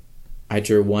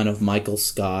drew one of Michael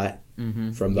Scott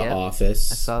from The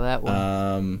Office. I saw that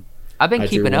one. I've been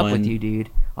keeping up with you,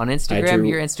 dude. On Instagram,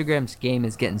 your Instagram's game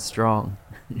is getting strong.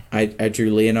 I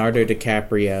drew Leonardo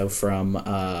DiCaprio from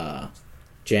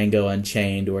Django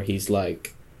Unchained, where he's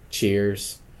like,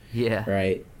 "Cheers." Yeah.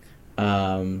 Right.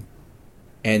 And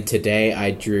today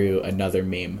I drew another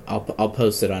meme. I'll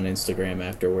post it on Instagram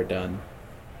after we're done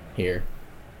here.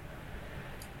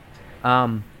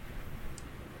 I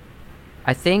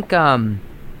think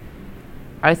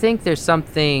there's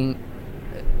something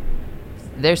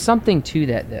to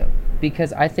that, though,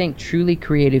 because I think truly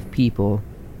creative people,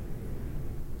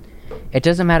 it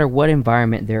doesn't matter what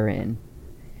environment they're in.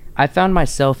 I found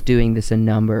myself doing this a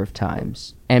number of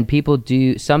times, and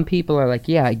some people are like,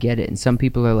 "Yeah, I get it," and some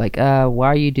people are like, "Why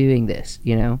are you doing this?"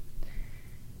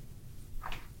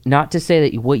 Not to say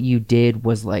that what you did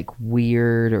was like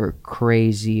weird or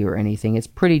crazy or anything. It's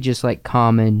pretty just like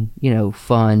common,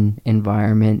 fun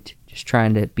environment, just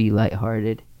trying to be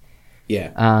lighthearted.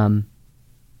 Yeah.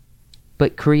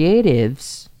 But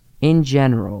creatives in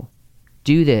general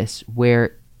do this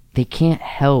where they can't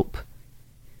help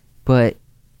but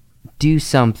do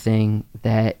something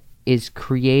that is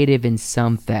creative in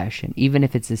some fashion, even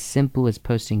if it's as simple as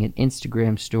posting an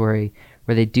Instagram story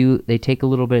where they take a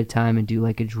little bit of time and do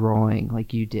like a drawing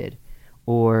like you did,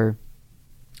 or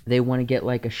they want to get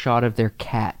like a shot of their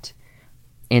cat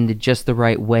in just the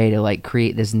right way to like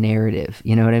create this narrative,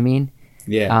 you know what I mean?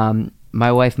 Yeah.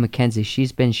 My wife Mackenzie,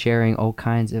 she's been sharing all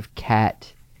kinds of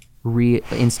cat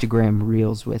Instagram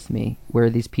reels with me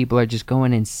where these people are just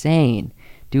going insane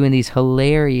doing these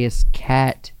hilarious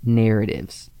cat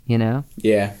narratives, you know?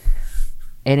 Yeah.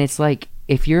 And it's like,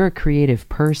 if you're a creative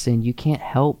person, you can't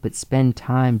help but spend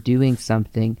time doing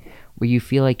something where you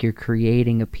feel like you're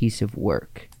creating a piece of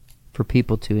work for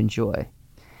people to enjoy.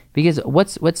 Because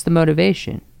what's the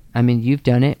motivation? I mean, you've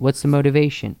done it. What's the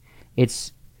motivation?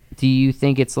 Do you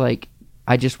think it's like,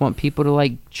 I just want people to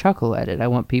like chuckle at it. I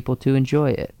want people to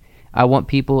enjoy it. I want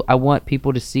people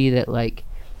to see that like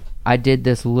I did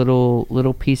this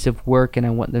little piece of work and I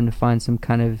want them to find some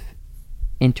kind of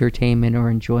entertainment or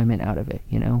enjoyment out of it,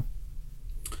 you know?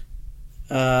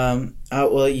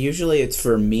 Well, usually it's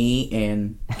for me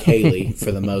and Kaylee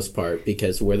for the most part,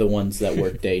 because we're the ones that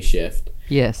work day shift.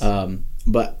 Yes.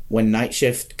 But when night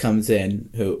shift comes in,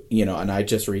 and I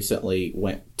just recently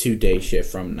went to day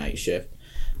shift from night shift,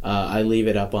 I leave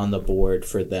it up on the board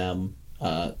for them,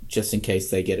 just in case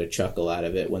they get a chuckle out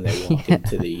of it when they walk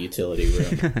into the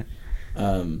utility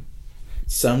room.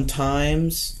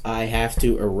 Sometimes I have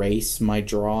to erase my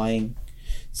drawing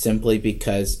simply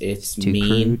because it's too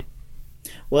mean. Crude.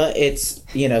 Well, it's,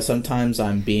 sometimes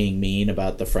I'm being mean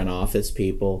about the front office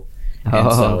people.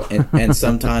 And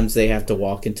sometimes they have to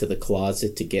walk into the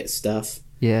closet to get stuff.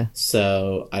 Yeah.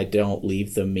 So I don't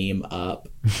leave the meme up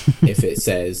if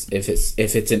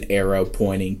it's an arrow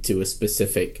pointing to a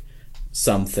specific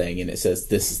something and it says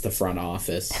this is the front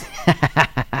office.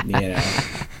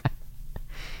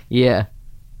 Yeah.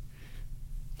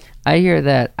 I hear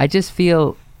that.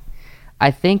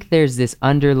 I think there's this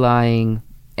underlying,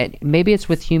 and maybe it's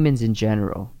with humans in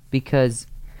general, because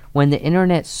when the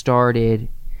internet started,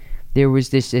 there was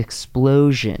this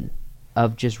explosion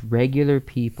of just regular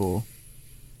people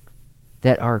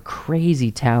that are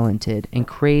crazy talented and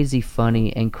crazy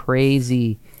funny and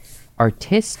crazy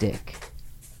artistic,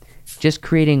 just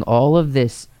creating all of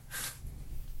this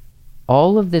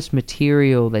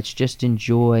material that's just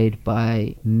enjoyed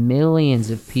by millions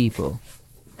of people.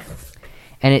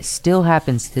 And it still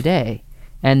happens today.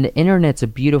 And the internet's a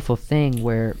beautiful thing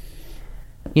where,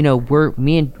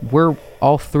 we're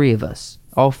all three of us,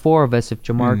 all four of us, if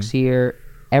Jamarc's here,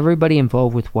 everybody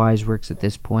involved with Wiseworks at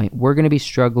this point, we're going to be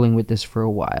struggling with this for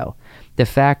a while. The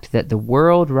fact that the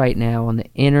world right now on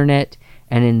the internet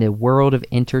and in the world of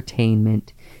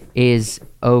entertainment is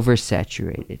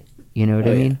oversaturated. You know what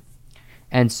I mean? Yeah.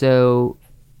 And so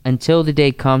until the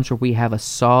day comes where we have a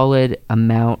solid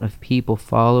amount of people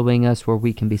following us, where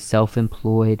we can be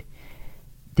self-employed,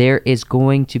 there is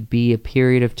going to be a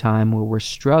period of time where we're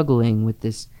struggling with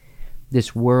this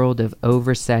world of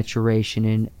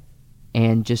oversaturation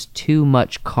and just too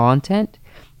much content.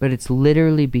 But it's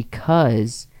literally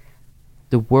because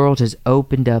the world has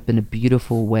opened up in a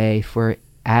beautiful way for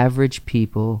average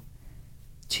people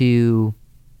to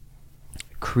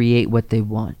create what they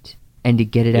want and to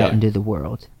get it out into the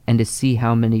world and to see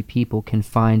how many people can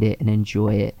find it and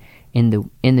enjoy it in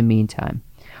the meantime.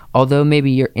 Although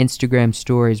maybe your Instagram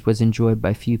stories was enjoyed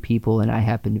by few people and I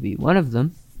happen to be one of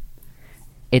them,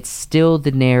 it's still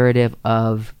the narrative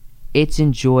of it's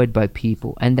enjoyed by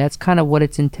people, and that's kind of what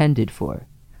it's intended for.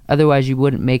 Otherwise you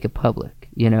wouldn't make it public,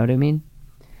 you know what I mean?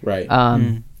 Right.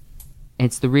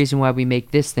 It's the reason why we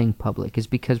make this thing public, is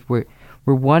because we're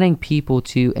wanting people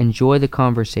to enjoy the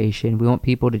conversation. We want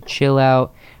people to chill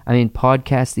out. I mean,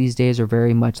 podcasts these days are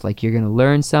very much like you're going to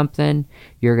learn something.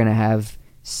 You're going to have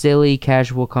silly,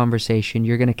 casual conversation.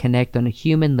 You're going to connect on a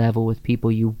human level with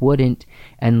people you wouldn't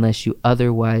unless you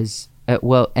otherwise...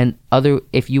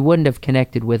 if you wouldn't have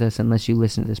connected with us unless you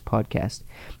listen to this podcast.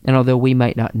 And although we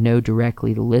might not know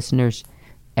directly the listeners,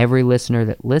 every listener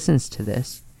that listens to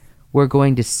this, we're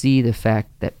going to see the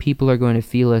fact that people are going to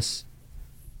feel us,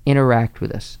 interact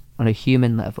with us on a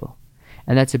human level.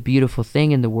 And that's a beautiful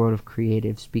thing in the world of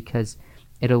creatives, because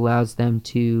it allows them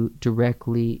to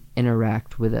directly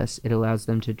interact with us. It allows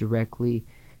them to directly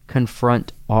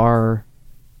confront our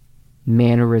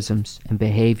mannerisms and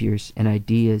behaviors and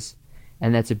ideas.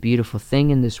 And that's a beautiful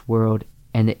thing in this world,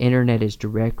 and the internet is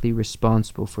directly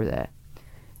responsible for that.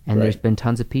 And There's been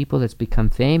tons of people that's become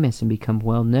famous and become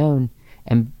well known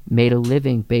and made a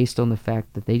living based on the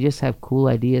fact that they just have cool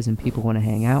ideas and people want to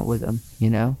hang out with them, you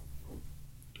know?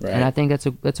 Right. And I think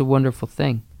that's a wonderful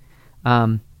thing.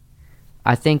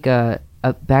 I think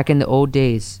back in the old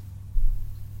days,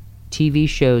 TV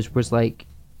shows was like,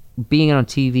 being on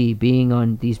TV, being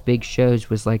on these big shows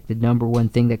was like the number one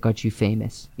thing that got you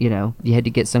famous. You know, you had to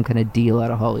get some kind of deal out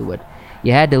of Hollywood.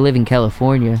 You had to live in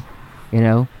California, you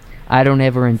know. I don't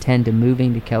ever intend to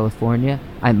moving to California.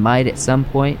 I might at some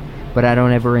point, but I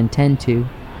don't ever intend to.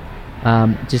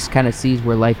 Just kind of sees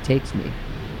where life takes me.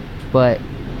 But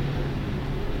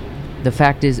the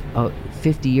fact is,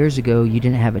 50 years ago, you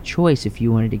didn't have a choice if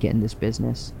you wanted to get in this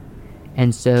business.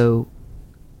 And so,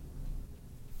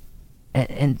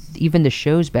 and even the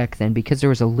shows back then, because there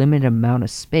was a limited amount of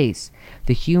space,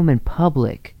 the human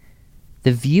public,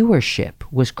 the viewership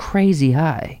was crazy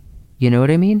high. You know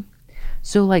what I mean?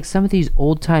 So like some of these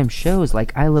old time shows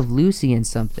like I Love Lucy and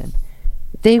something,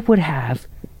 they would have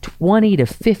 20 to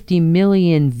 50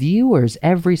 million viewers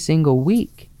every single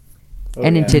week.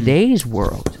 And in today's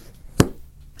world,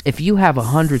 if you have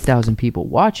 100,000 people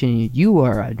watching you, you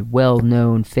are a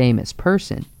well-known, famous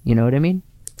person. You know what I mean?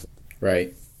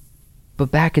 Right. But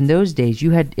back in those days,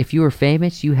 you had, if you were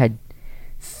famous, you had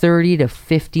 30 to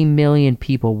 50 million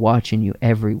people watching you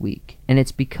every week. And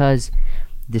it's because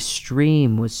the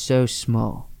stream was so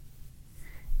small.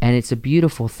 And it's a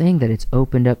beautiful thing that it's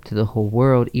opened up to the whole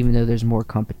world, even though there's more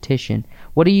competition.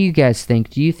 What do you guys think?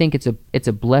 Do you think it's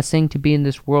a blessing to be in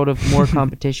this world of more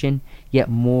competition, yet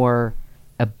more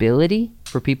ability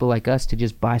for people like us to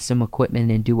just buy some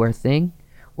equipment and do our thing?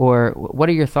 Or what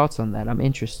are your thoughts on that? I'm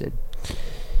interested.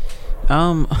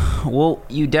 Well,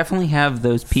 you definitely have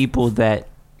those people that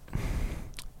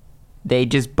they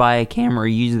just buy a camera,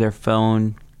 use their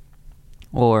phone,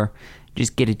 or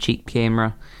just get a cheap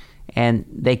camera, and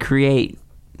they create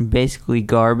basically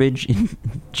garbage and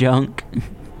junk.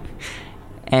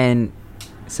 And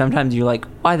sometimes you're like,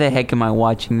 why the heck am I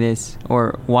watching this?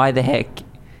 Or why the heck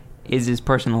is this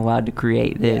person allowed to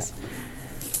create this?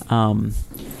 Yeah.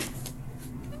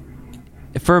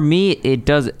 For me, it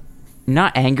does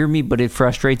not anger me, but it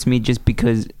frustrates me just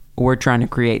because we're trying to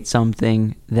create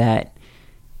something that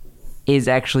is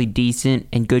actually decent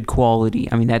and good quality.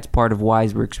 I mean, that's part of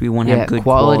Wiseworks. We want to have good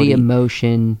quality,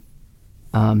 emotion,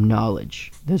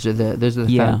 knowledge. Those are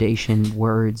the foundation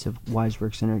words of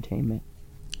Wiseworks Entertainment.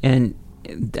 And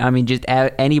I mean, just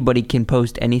anybody can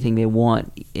post anything they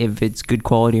want if it's good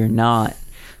quality or not.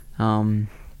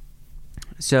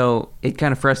 So it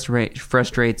kind of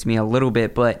frustrates me a little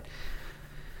bit, but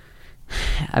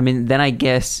I mean, then I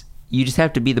guess you just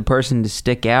have to be the person to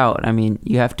stick out. I mean,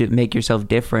 you have to make yourself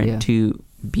different to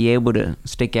be able to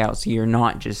stick out, so you're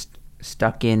not just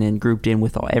stuck in and grouped in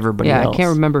with everybody else. I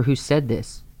can't remember who said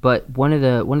this, but one of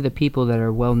the people that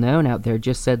are well known out there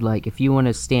just said, like, if you want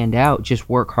to stand out, just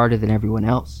work harder than everyone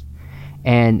else.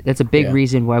 And that's a big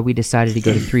reason why we decided to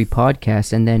go to 3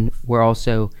 podcasts. And then we're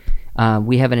also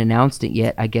we haven't announced it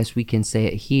yet. I guess we can say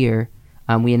it here.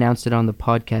 We announced it on the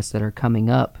podcasts that are coming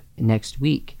up next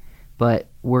week, but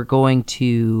we're going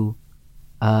to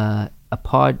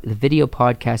the video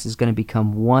podcast is going to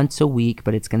become once a week,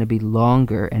 but it's going to be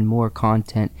longer and more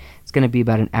content. It's going to be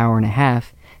about an hour and a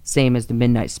half, same as the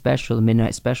midnight special. The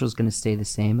midnight special is going to stay the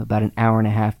same, about an hour and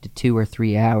a half to 2 or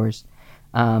 3 hours,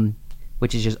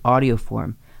 which is just audio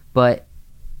form. But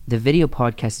the video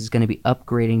podcast is going to be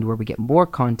upgrading to where we get more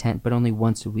content, but only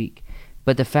once a week.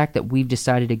 But the fact that we've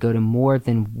decided to go to more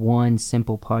than one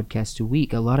simple podcast a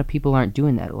week, a lot of people aren't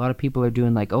doing that. A lot of people are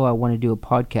doing like, oh, I want to do a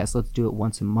podcast. Let's do it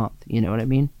once a month. You know what I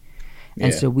mean? Yeah.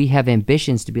 And so we have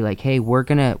ambitions to be like, hey,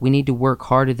 we need to work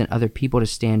harder than other people to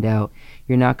stand out.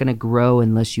 You're not going to grow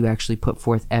unless you actually put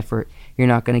forth effort. You're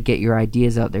not going to get your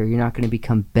ideas out there. You're not going to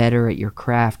become better at your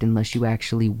craft unless you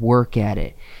actually work at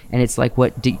it. And it's like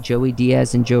what Joey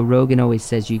Diaz and Joe Rogan always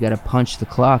says, you got to punch the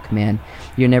clock, man.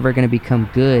 You're never going to become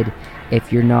good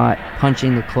if you're not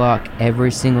punching the clock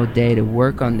every single day to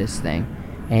work on this thing.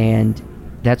 And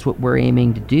that's what we're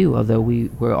aiming to do, although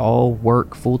we're all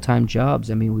work full-time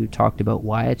jobs. I mean, we talked about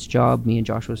Wyatt's job. Me and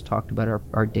Joshua's talked about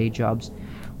our day jobs.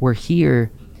 We're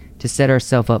here to set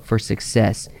ourselves up for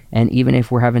success. And even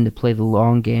if we're having to play the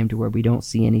long game to where we don't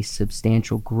see any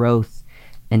substantial growth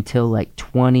until like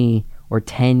 20 or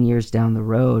 10 years down the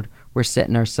road, we're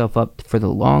setting ourselves up for the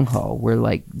long haul. We're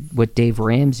like what Dave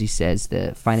Ramsey says,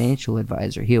 the financial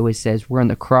advisor. He always says, we're in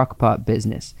the crock pot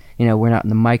business. You know, we're not in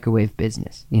the microwave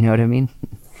business. You know what I mean?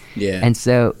 Yeah. And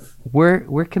so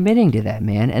we're committing to that,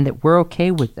 man, and that we're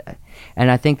okay with that. And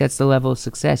I think that's the level of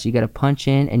success. You got to punch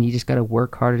in, and you just got to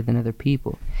work harder than other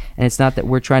people. And it's not that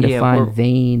we're trying to find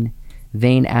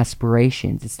vain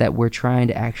aspirations. It's that we're trying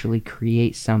to actually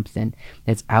create something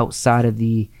that's outside of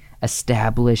the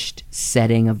established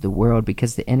setting of the world,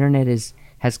 because the internet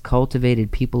has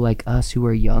cultivated people like us who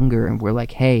are younger, and we're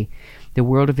like, hey, the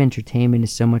world of entertainment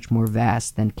is so much more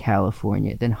vast than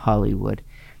California, than Hollywood,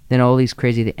 then all these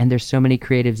crazy and there's so many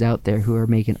creatives out there who are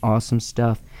making awesome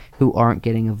stuff who aren't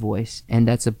getting a voice, and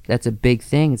that's a big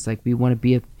thing. It's like we want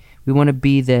to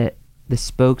be the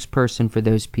spokesperson for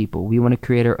those people. We want to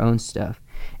create our own stuff,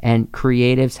 and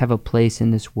creatives have a place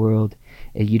in this world.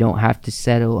 You don't have to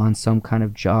settle on some kind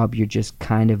of job you're just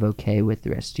kind of okay with the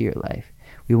rest of your life.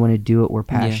 We want to do what we're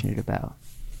passionate about.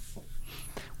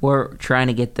 We're trying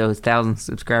to get those 1,000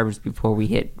 subscribers before we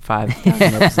hit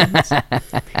 5,000 episodes.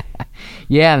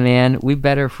 Yeah, man, we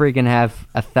better freaking have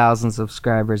 1,000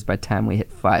 subscribers by the time we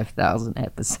hit 5,000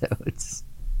 episodes.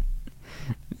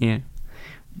 Yeah.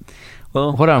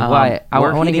 Well, hold on, Wyatt. I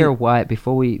want to hear Wyatt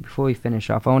before we finish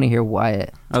off. I want to hear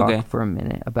Wyatt talk for a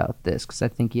minute about this because I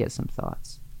think he has some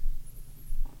thoughts.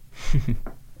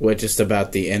 What, just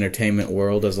about the entertainment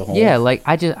world as a whole? Yeah, like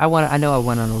I know I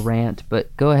went on a rant,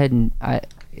 but go ahead and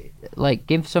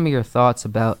give some of your thoughts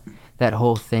about that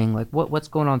whole thing. Like what's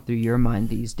going on through your mind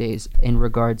these days in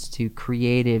regards to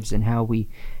creatives and how we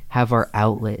have our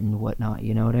outlet and whatnot.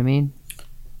 You know what I mean?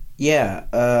 Yeah,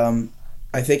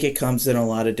 I think it comes in a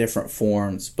lot of different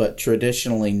forms, but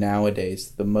traditionally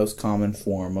nowadays the most common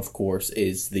form, of course,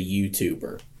 is the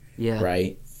YouTuber. Yeah.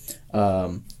 Right?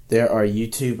 There are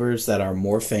YouTubers that are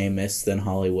more famous than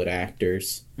Hollywood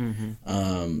actors.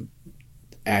 Mm-hmm.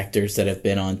 Actors that have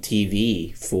been on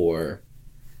TV for,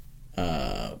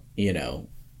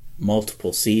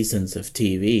 multiple seasons of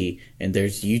TV. And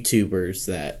there's YouTubers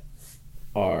that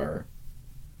are,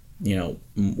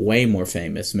 way more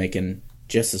famous, making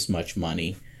just as much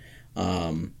money.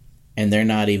 And they're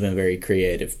not even very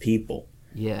creative people.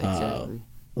 Yeah,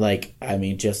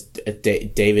 exactly. Just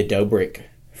David Dobrik,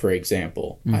 for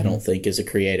example, mm-hmm. I don't think is a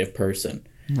creative person.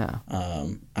 No.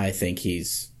 I think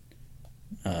he's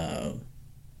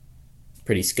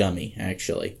pretty scummy,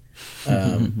 actually.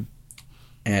 And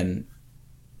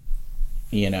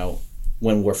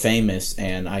when we're famous,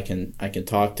 and I can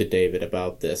talk to David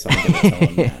about this, I'm going to tell him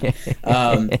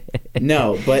that.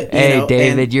 No, but hey,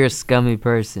 David, you're a scummy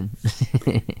person.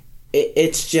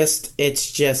 It's just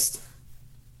it's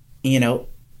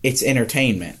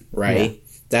entertainment, right? Yeah.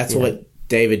 That's what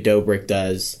David Dobrik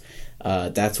does.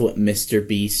 That's what Mr.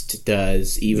 Beast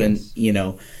does. Even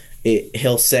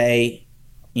he'll say,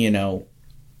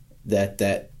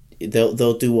 that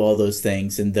they'll do all those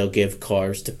things, and they'll give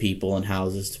cars to people and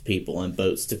houses to people and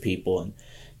boats to people and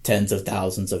tens of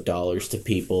thousands of dollars to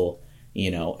people.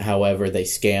 However they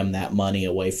scam that money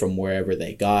away from wherever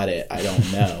they got it, I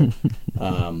don't know.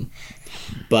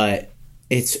 But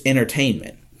it's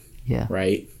entertainment. Yeah.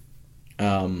 Right?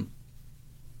 And,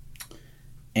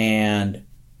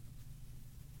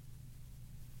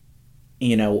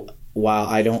 while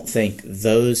I don't think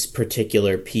those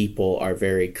particular people are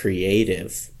very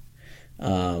creative,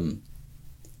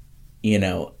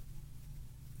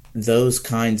 those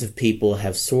kinds of people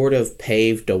have sort of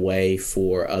paved a way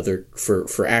for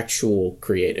actual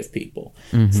creative people,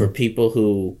 mm-hmm. for people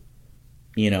who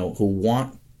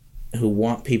want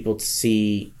people to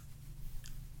see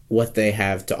what they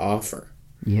have to offer.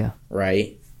 Yeah.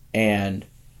 Right? And,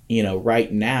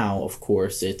 right now, of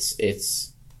course,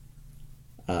 it's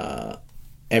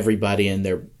everybody and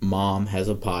their mom has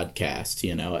a podcast,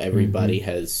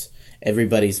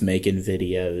 everybody's making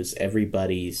videos,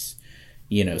 everybody's,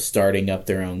 starting up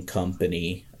their own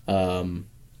company.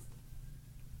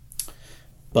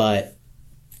 But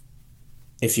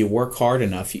if you work hard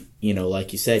enough,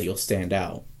 like you said, you'll stand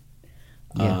out.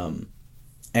 Yeah.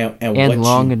 And what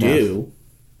long you enough. do,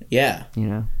 yeah.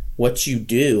 What you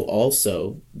do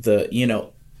also,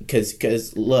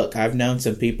 because look, I've known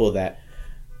some people that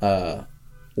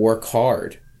work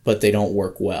hard, but they don't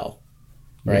work well,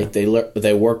 right? Yeah.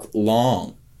 They work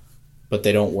long, but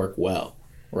they don't work well,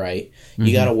 right? Mm-hmm.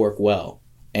 You got to work well,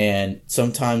 and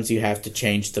sometimes you have to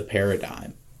change the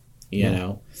paradigm.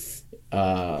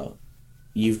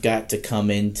 You've got to come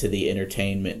into the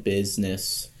entertainment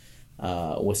business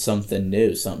with something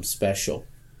new, something special,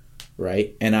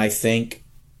 right? And I think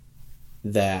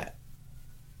that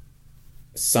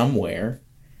somewhere,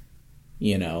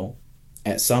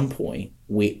 at some point,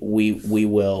 we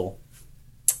will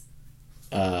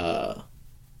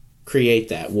create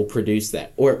that. We'll produce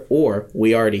that, or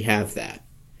we already have that.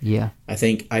 Yeah, I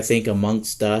think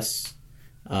amongst us,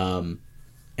 and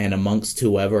amongst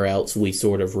whoever else we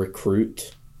sort of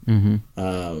recruit,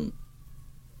 mm-hmm.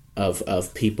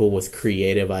 Of people with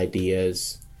creative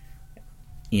ideas,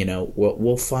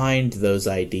 we'll find those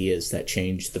ideas that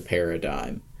change the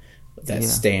paradigm, that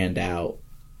stand out,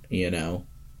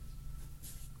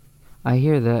 I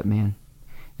hear that, man.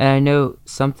 And I know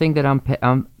something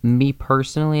that me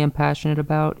personally am passionate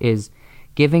about is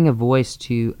giving a voice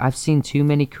to. I've seen too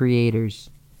many creators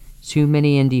too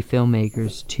many indie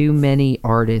filmmakers, too many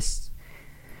artists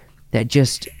that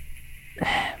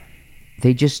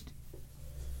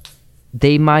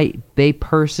they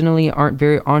personally aren't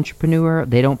very entrepreneur.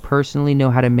 They don't personally know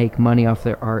how to make money off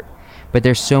their art, but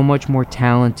they're so much more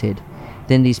talented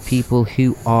than these people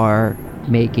who are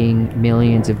making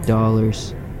millions of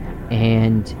dollars.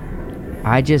 And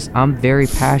I'm very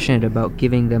passionate about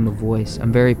giving them a voice.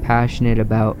 I'm very passionate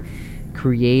about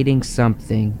creating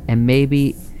something, and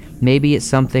maybe it's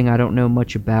something I don't know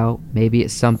much about. Maybe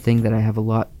it's something that I have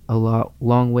a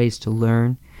long ways to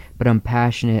learn, but I'm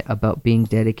passionate about being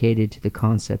dedicated to the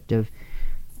concept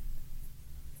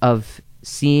of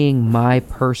seeing my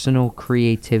personal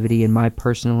creativity and my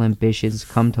personal ambitions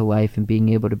come to life and being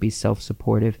able to be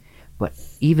self-supportive. But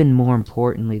even more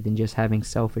importantly than just having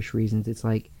selfish reasons, it's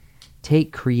like,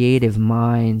 take creative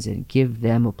minds and give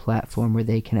them a platform where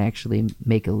they can actually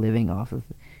make a living off of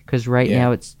it. Because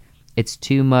now it's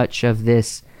too much of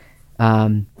this,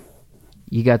 you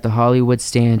got the Hollywood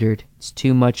standard. It's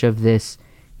too much of this,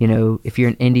 if you're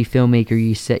an indie filmmaker,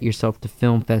 you set yourself to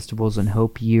film festivals and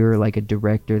hope you're like a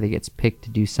director that gets picked to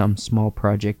do some small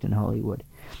project in Hollywood.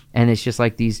 And it's just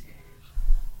like these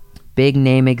big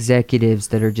name executives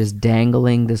that are just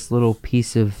dangling this little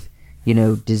piece of,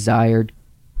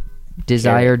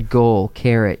 desired goal,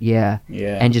 carrot, yeah.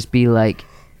 And just be like,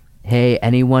 hey,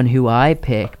 anyone who I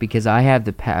pick because I have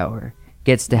the power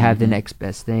gets to have the next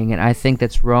best thing. And I think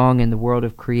that's wrong in the world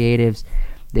of creatives,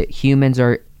 that humans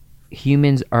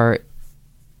are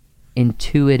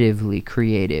intuitively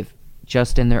creative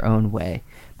just in their own way.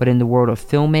 But in the world of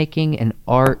filmmaking and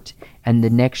art and the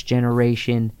next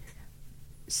generation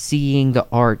seeing the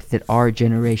art that our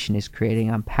generation is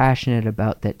creating, I'm passionate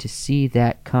about that, to see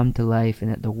that come to life and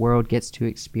that the world gets to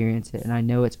experience it. And I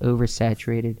know it's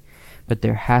oversaturated, but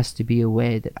there has to be a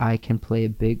way that I can play a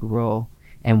big role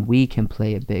and we can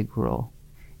play a big role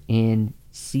in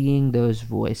seeing those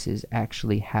voices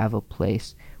actually have a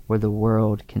place where the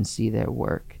world can see their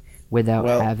work without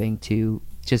having to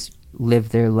just live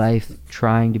their life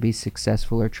trying to be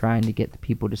successful or trying to get the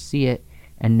people to see it,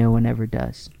 and no one ever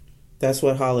does. That's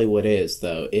what Hollywood is,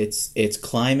 though. It's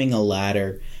climbing a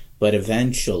ladder, but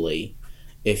eventually,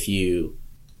 if you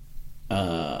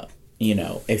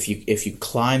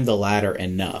climb the ladder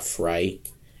enough, right,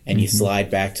 and you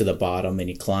slide back to the bottom and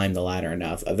you climb the ladder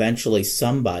enough, eventually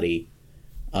somebody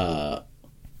will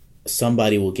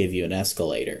give you an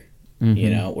escalator,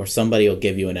 or somebody will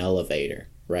give you an elevator,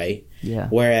 right? Yeah.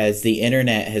 Whereas the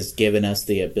internet has given us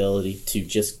the ability to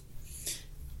just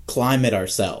climb it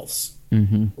ourselves.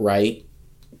 Right?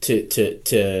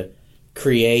 To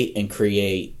create and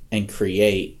create and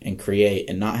create and create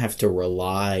and not have to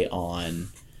rely on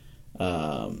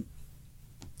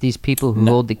these people who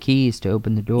hold the keys to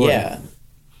open the door. Yeah.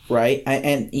 Right?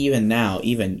 And even now,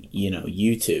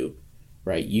 YouTube,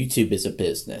 right? YouTube is a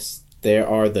business. There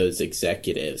are those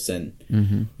executives and,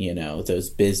 those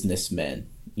businessmen,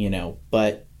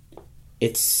 but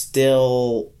it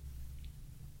still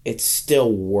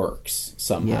works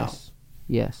somehow.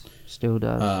 Yes, still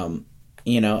does. And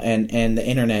the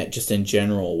internet just in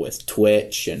general with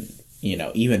Twitch and,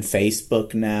 even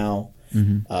Facebook now,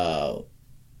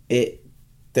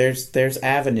 there's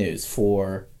avenues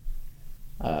for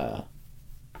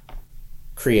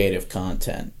creative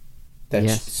content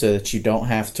so that you don't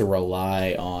have to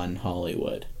rely on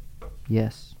Hollywood.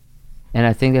 Yes. And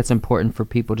I think that's important for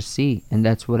people to see, and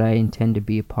that's what I intend to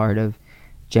be a part of,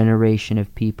 generation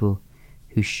of people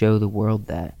who show the world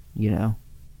that,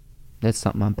 That's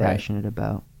something I'm passionate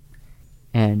about.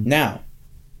 And now,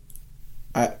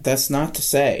 that's not to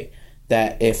say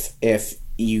that if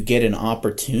you get an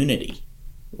opportunity,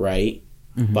 right,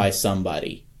 by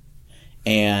somebody,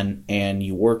 and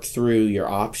you work through your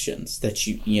options, that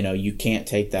you can't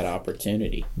take that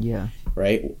opportunity. Yeah.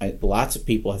 Right? Lots of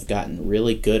people have gotten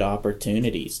really good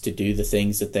opportunities to do the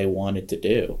things that they wanted to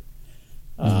do.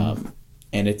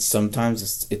 And it's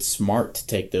sometimes smart to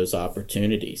take those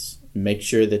opportunities. Make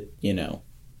sure that, you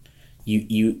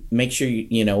make sure,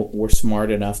 we're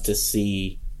smart enough to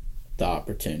see the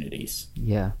opportunities.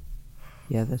 Yeah.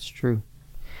 Yeah, that's true.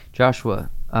 Joshua,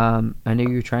 I know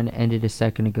you were trying to end it a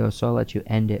second ago, so I'll let you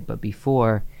end it. But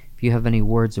before, if you have any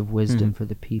words of wisdom for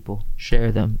the people,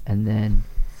 share them, and then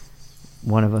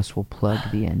one of us will plug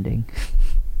the ending.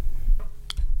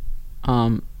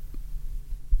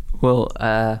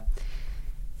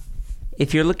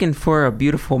 If you're looking for a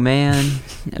beautiful man,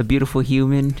 a beautiful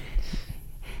human,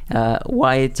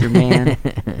 Wyatt's your man.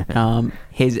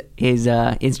 His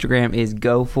Instagram is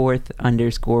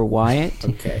goforth_Wyatt.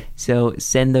 Okay. So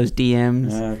send those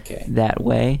DMs that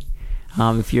way.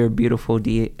 If you're a beautiful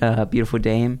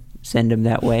dame, send him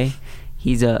that way.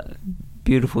 He's a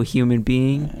beautiful human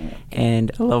being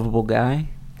and a lovable guy.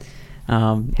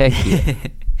 Heck yeah.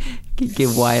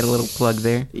 Give Wyatt a little plug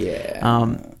there.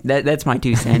 Yeah. That's my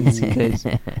 2 cents, because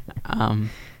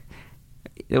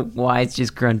Wyatt's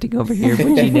just grunting over here, but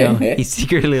he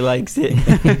secretly likes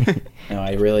it. No,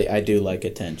 I do like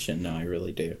attention. No, I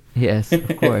really do. Yes,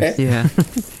 of course. Yeah.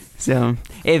 So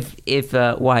if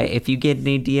Wyatt, if you get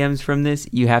any DMs from this,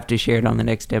 you have to share it on the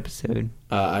next episode.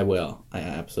 I will. I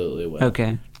absolutely will.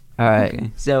 Okay. All right.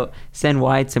 Okay. So send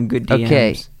Wyatt some good DMs.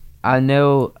 Okay. I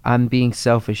know I'm being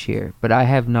selfish here, but I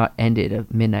have not ended a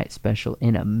midnight special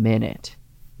in a minute.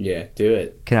 Yeah, do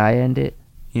it. Can I end it?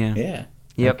 Yeah. Yeah.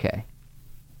 Yep. Okay.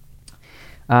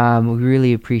 We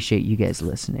really appreciate you guys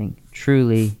listening.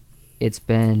 Truly,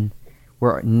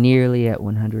 we're nearly at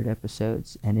 100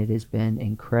 episodes, and it has been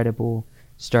incredible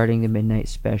starting the midnight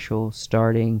special,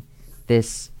 starting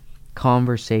this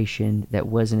conversation that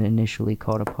wasn't initially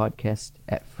called a podcast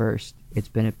at first. It's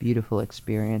been a beautiful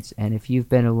experience, and if you've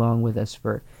been along with us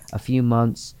for a few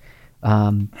months,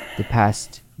 the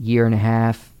past year and a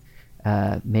half,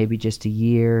 maybe just a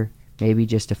year, maybe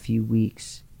just a few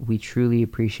weeks, we truly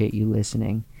appreciate you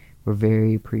listening. We're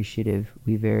very appreciative.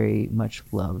 We very much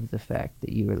love the fact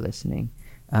that you are listening.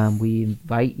 We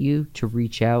invite you to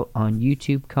reach out on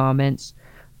YouTube comments,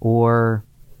 or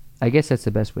I guess that's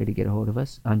the best way to get a hold of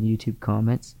us, on YouTube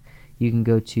comments. You can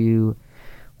go to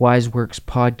Wiseworks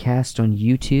Podcast on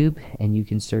YouTube, and you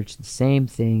can search the same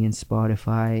thing in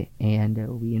Spotify,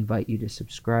 and we invite you to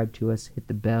subscribe to us, hit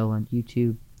the bell on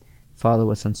YouTube, follow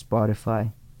us on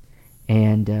Spotify,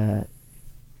 and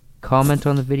comment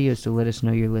on the videos to let us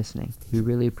know you're listening. We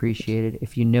really appreciate it.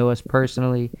 If you know us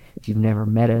personally, if you've never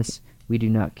met us, we do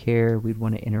not care. We'd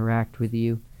want to interact with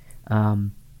you,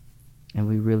 and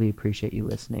we really appreciate you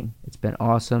listening. It's been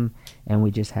awesome, and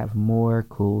we just have more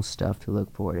cool stuff to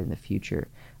look forward in the future.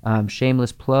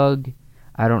 Shameless plug,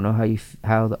 I don't know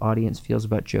how the audience feels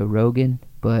about Joe Rogan,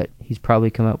 but he's probably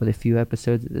come up with a few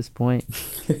episodes at this point.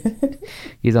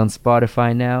 He's on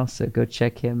Spotify now, so go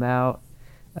check him out.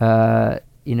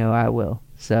 I will.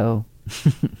 So,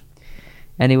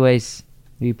 anyways,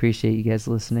 we appreciate you guys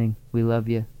listening. We love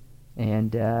you,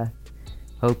 and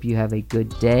hope you have a good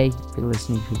day. If you're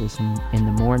listening to this in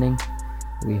the morning,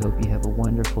 we hope you have a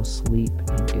wonderful sleep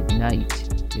and good night.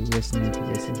 If you're listening to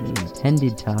this at the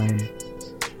intended time,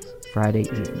 Friday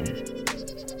evening,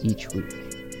 each week.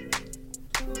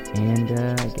 And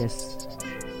I guess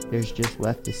there's just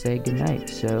left to say good night.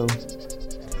 So,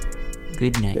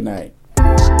 good night. Good night.